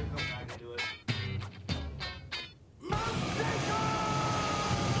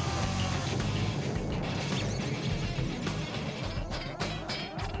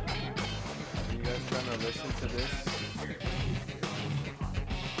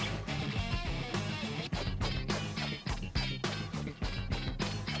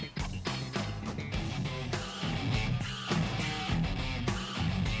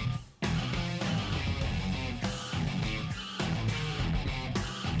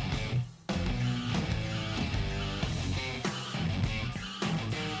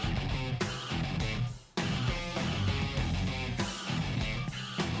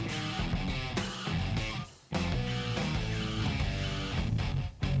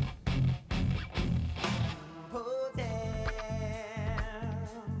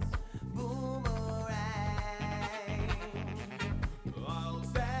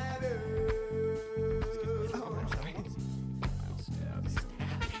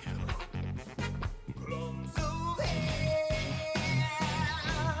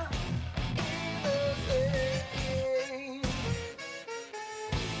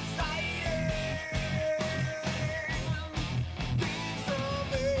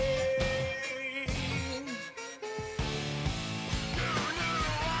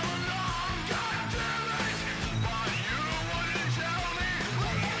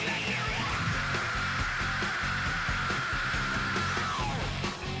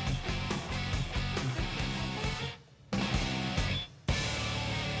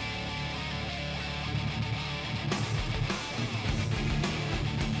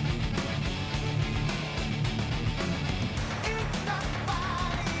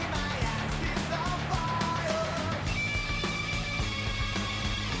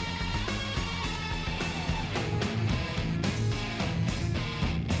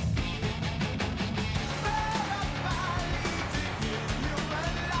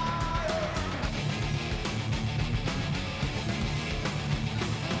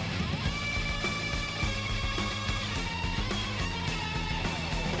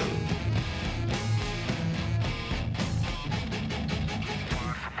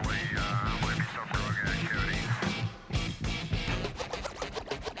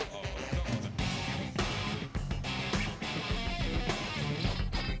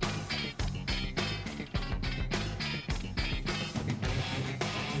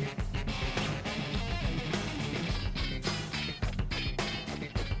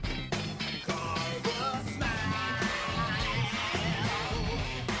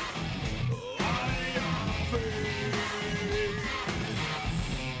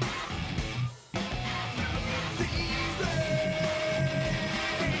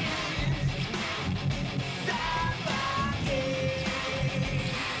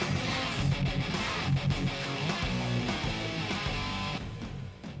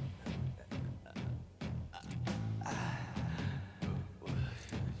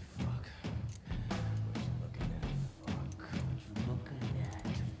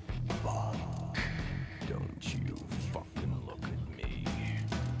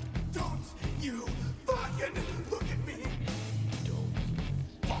 Look at me. Don't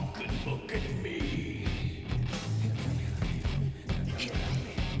fucking look at me.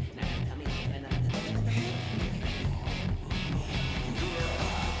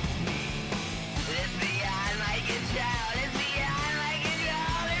 Let's be on like a child. Let's be on like a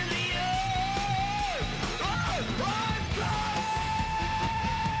child. Let's be on.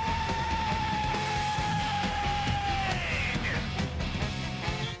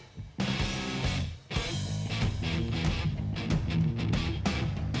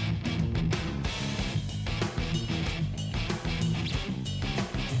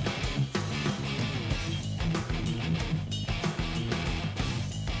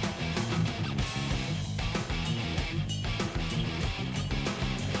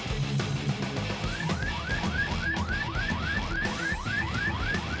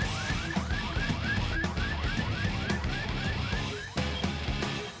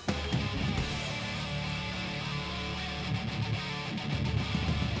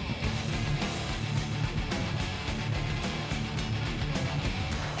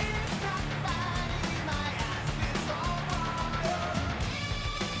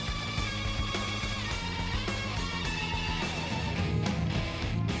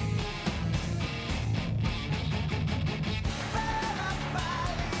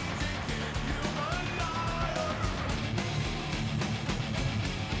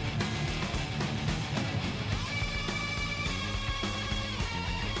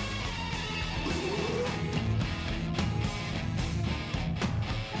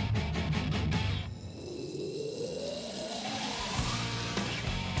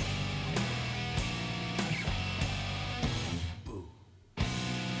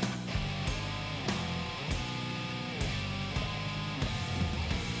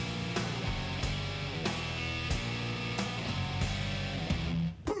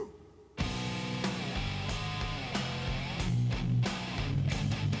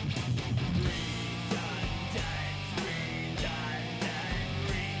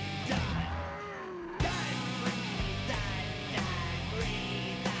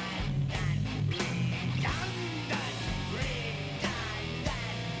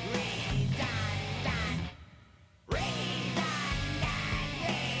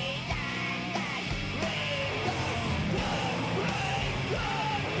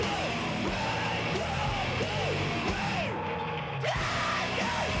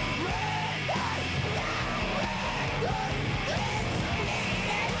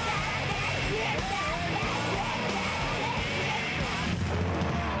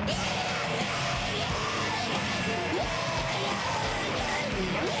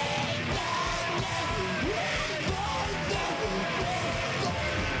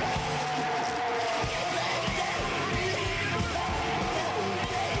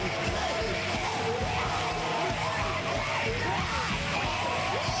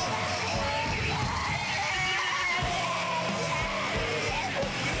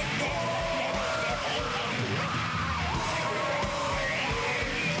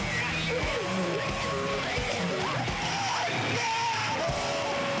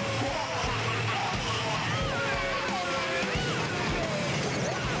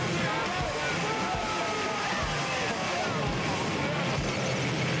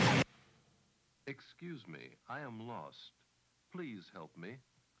 Excuse me, I am lost. Please help me.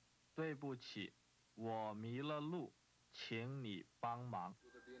 对不起，我迷了路，请你帮忙。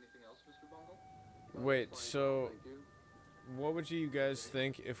 Wait, so what would you guys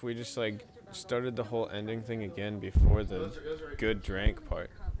think if we just like started the whole ending thing again before the good drank part?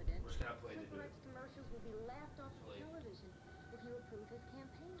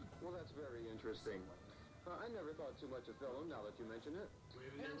 Well, that's very interesting. I never thought too much of film now that you mention it.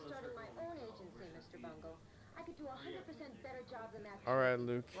 And I started my own agency, Mr. Bungle. I could do 100% better job than that. All right,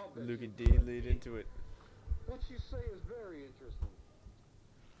 Luke. Luke D, lead into it. What you say is very interesting.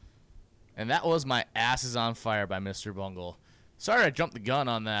 And that was My Ass is on Fire by Mr. Bungle. Sorry I jumped the gun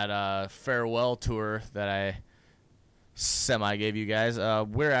on that farewell tour that I semi gave you guys.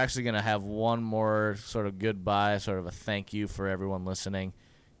 We're actually going to have one more sort of goodbye, sort of a thank you for everyone listening.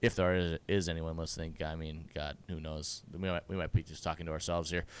 If there is anyone listening, I mean, God, who knows? We might be just talking to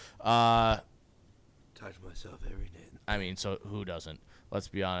ourselves here. Talk to myself every day. I mean, so who doesn't? Let's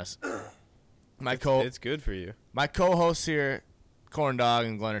be honest. It's good for you. My co-hosts here, Corn Dog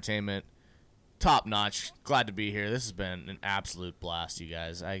and Glen Entertainment, top notch. Glad to be here. This has been an absolute blast, you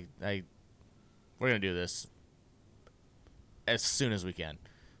guys. We're gonna do this as soon as we can.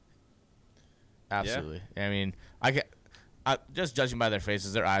 Absolutely. Yeah. I mean, just judging by their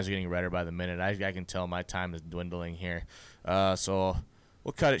faces, their eyes are getting redder by the minute. I can tell my time is dwindling here. So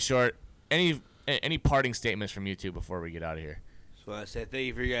we'll cut it short. Any Any parting statements from you two before we get out of here? Just want to say thank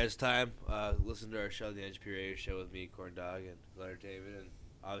you for your guys' time. Listen to our show, the Entropy Radio Show, with me, Corn Dog, and Entertainment, and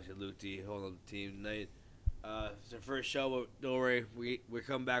obviously Luke D, holding the team tonight. It's our first show, but don't worry, we're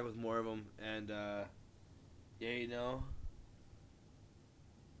coming back with more of them. And yeah,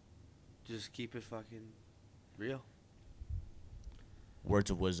 just keep it fucking real.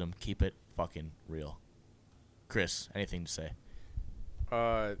 Words of wisdom. Keep it fucking real. Chris, anything to say?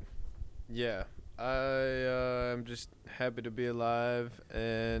 Yeah. I'm just happy to be alive,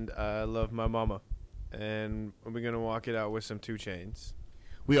 and I love my mama. And we're going to walk it out with some 2 Chainz.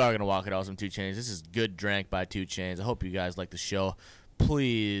 We are going to walk it out with some 2 Chainz. This is Good Drank by 2 Chainz. I hope you guys like the show.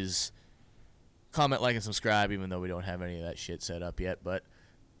 Please comment, like, and subscribe, even though we don't have any of that shit set up yet. But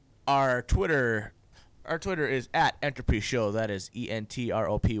our Twitter is at Entropy Show. That is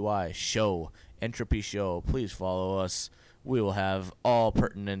ENTROPY Show. Entropy Show. Please follow us. We will have all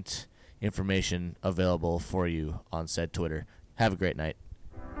pertinent information available for you on said Twitter. Have a great night.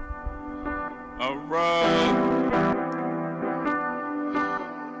 All right.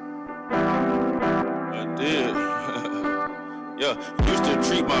 I did. Yeah, used to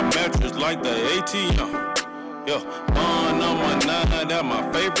treat my mattress like the ATM. Yeah, on my 9, that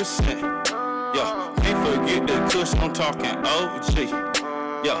my favorite scent. Yeah, can't forget the kush, I'm talking OG.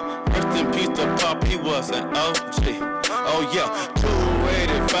 Yeah, rest in peace to Pop, he was an OG. Oh yeah,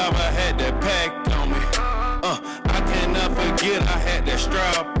 285, I had that pack on me. I cannot forget I had that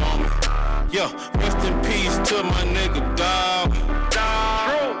strap on me. Yeah, rest in peace to my nigga dog.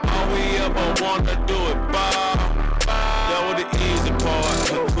 All we ever wanna do it, Bob. That was the easy part.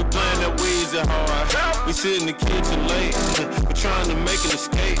 We playing that Weezy hard. We sit in the kitchen late. We trying to make an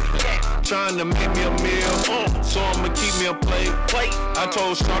escape. Trying to make me a meal. So I'ma keep me a plate. I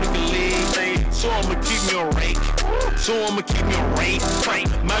told Shorty to leave. So I'ma keep me a rake. So I'ma keep me a rake.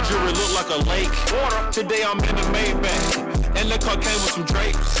 My jewelry look like a lake. Today I'm in the Maybach. And the car came with some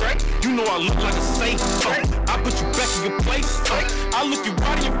drapes. You know I look like a safe. I put you back in your place. I look you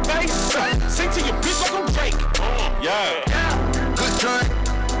right in your face. Say to your bitch like I'm Drake. Yeah. Good drink,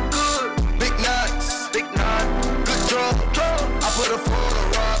 good. Big nuts, good drug. I put a foot on the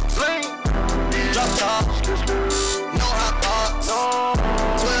rocks. Drop top, no hot box.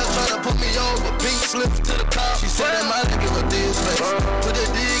 12 try to put me over, pink slips to the top. She said that my nigga with this face. Put a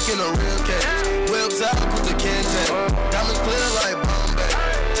dick in a real cage. Whips out, put the can tag. Diamonds clear like Bombay.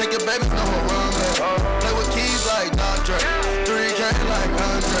 Take your babies, no run back. Play with keys like Dr. 3K like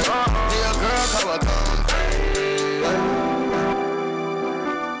Andre. Yeah, girl, call her come.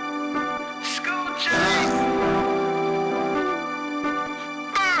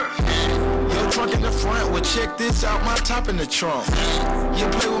 Trunk in the front, well check this out, my top in the trunk. You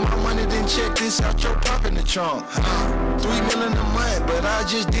play with my money, then check this out, your pop in the trunk. $3 million a month, but I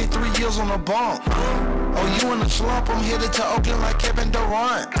just did 3 years on the bump. Oh, you in the slump, I'm headed to Oakland like Kevin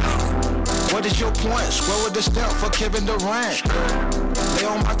Durant. What is your point? Square with the stamp for Kevin Durant. Lay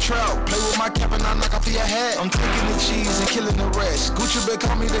on my trout, play with my cap and I knock off your hat. I'm taking the cheese and killing the rest. Gucci bag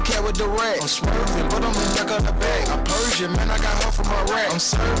call me the cat with the rat. I'm swerving, but I'm in back of the bag. I'm Persian, man, I got her from Iraq. I'm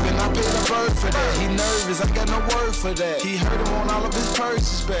serving, I paid a bird for that. He nervous, I got no word for that. He heard him on all of his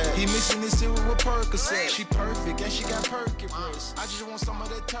purses back. He mixing his cereal with Percocet. She perfect, and she got perky breasts. I just want some of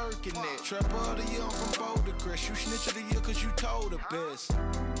that turkey neck. Trapper of the year, I'm from Boulder Crest. You snitch of the year cause you told the best.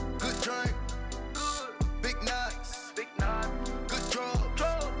 Good drink, good. Big nuts, good drugs.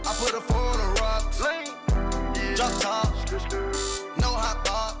 I put a 4 on the rocks. Drop top, no hot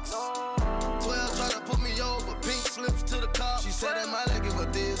box. 12 try to put me over, pink slips to the cop. She said that my leg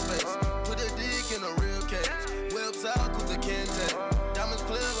with this face. Put a dick in a real cage. Whips out, put the can tag. Diamonds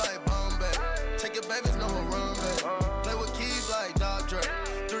clear like Bombay. Take your babies, no run back. Play with keys like Dr.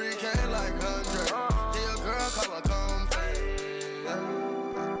 3K like Andre. Yeah, girl, call her come.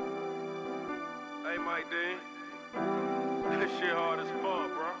 Hey, Mike D. That shit hard as fuck,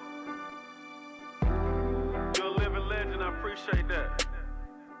 bro. You're a living legend, I appreciate that.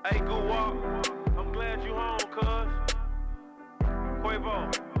 Hey, good walk. I'm glad you home, cuz.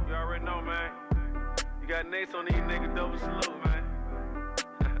 Quavo, you already know, man. You got Nates on these niggas, double salute, man.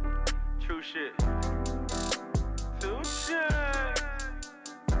 True shit.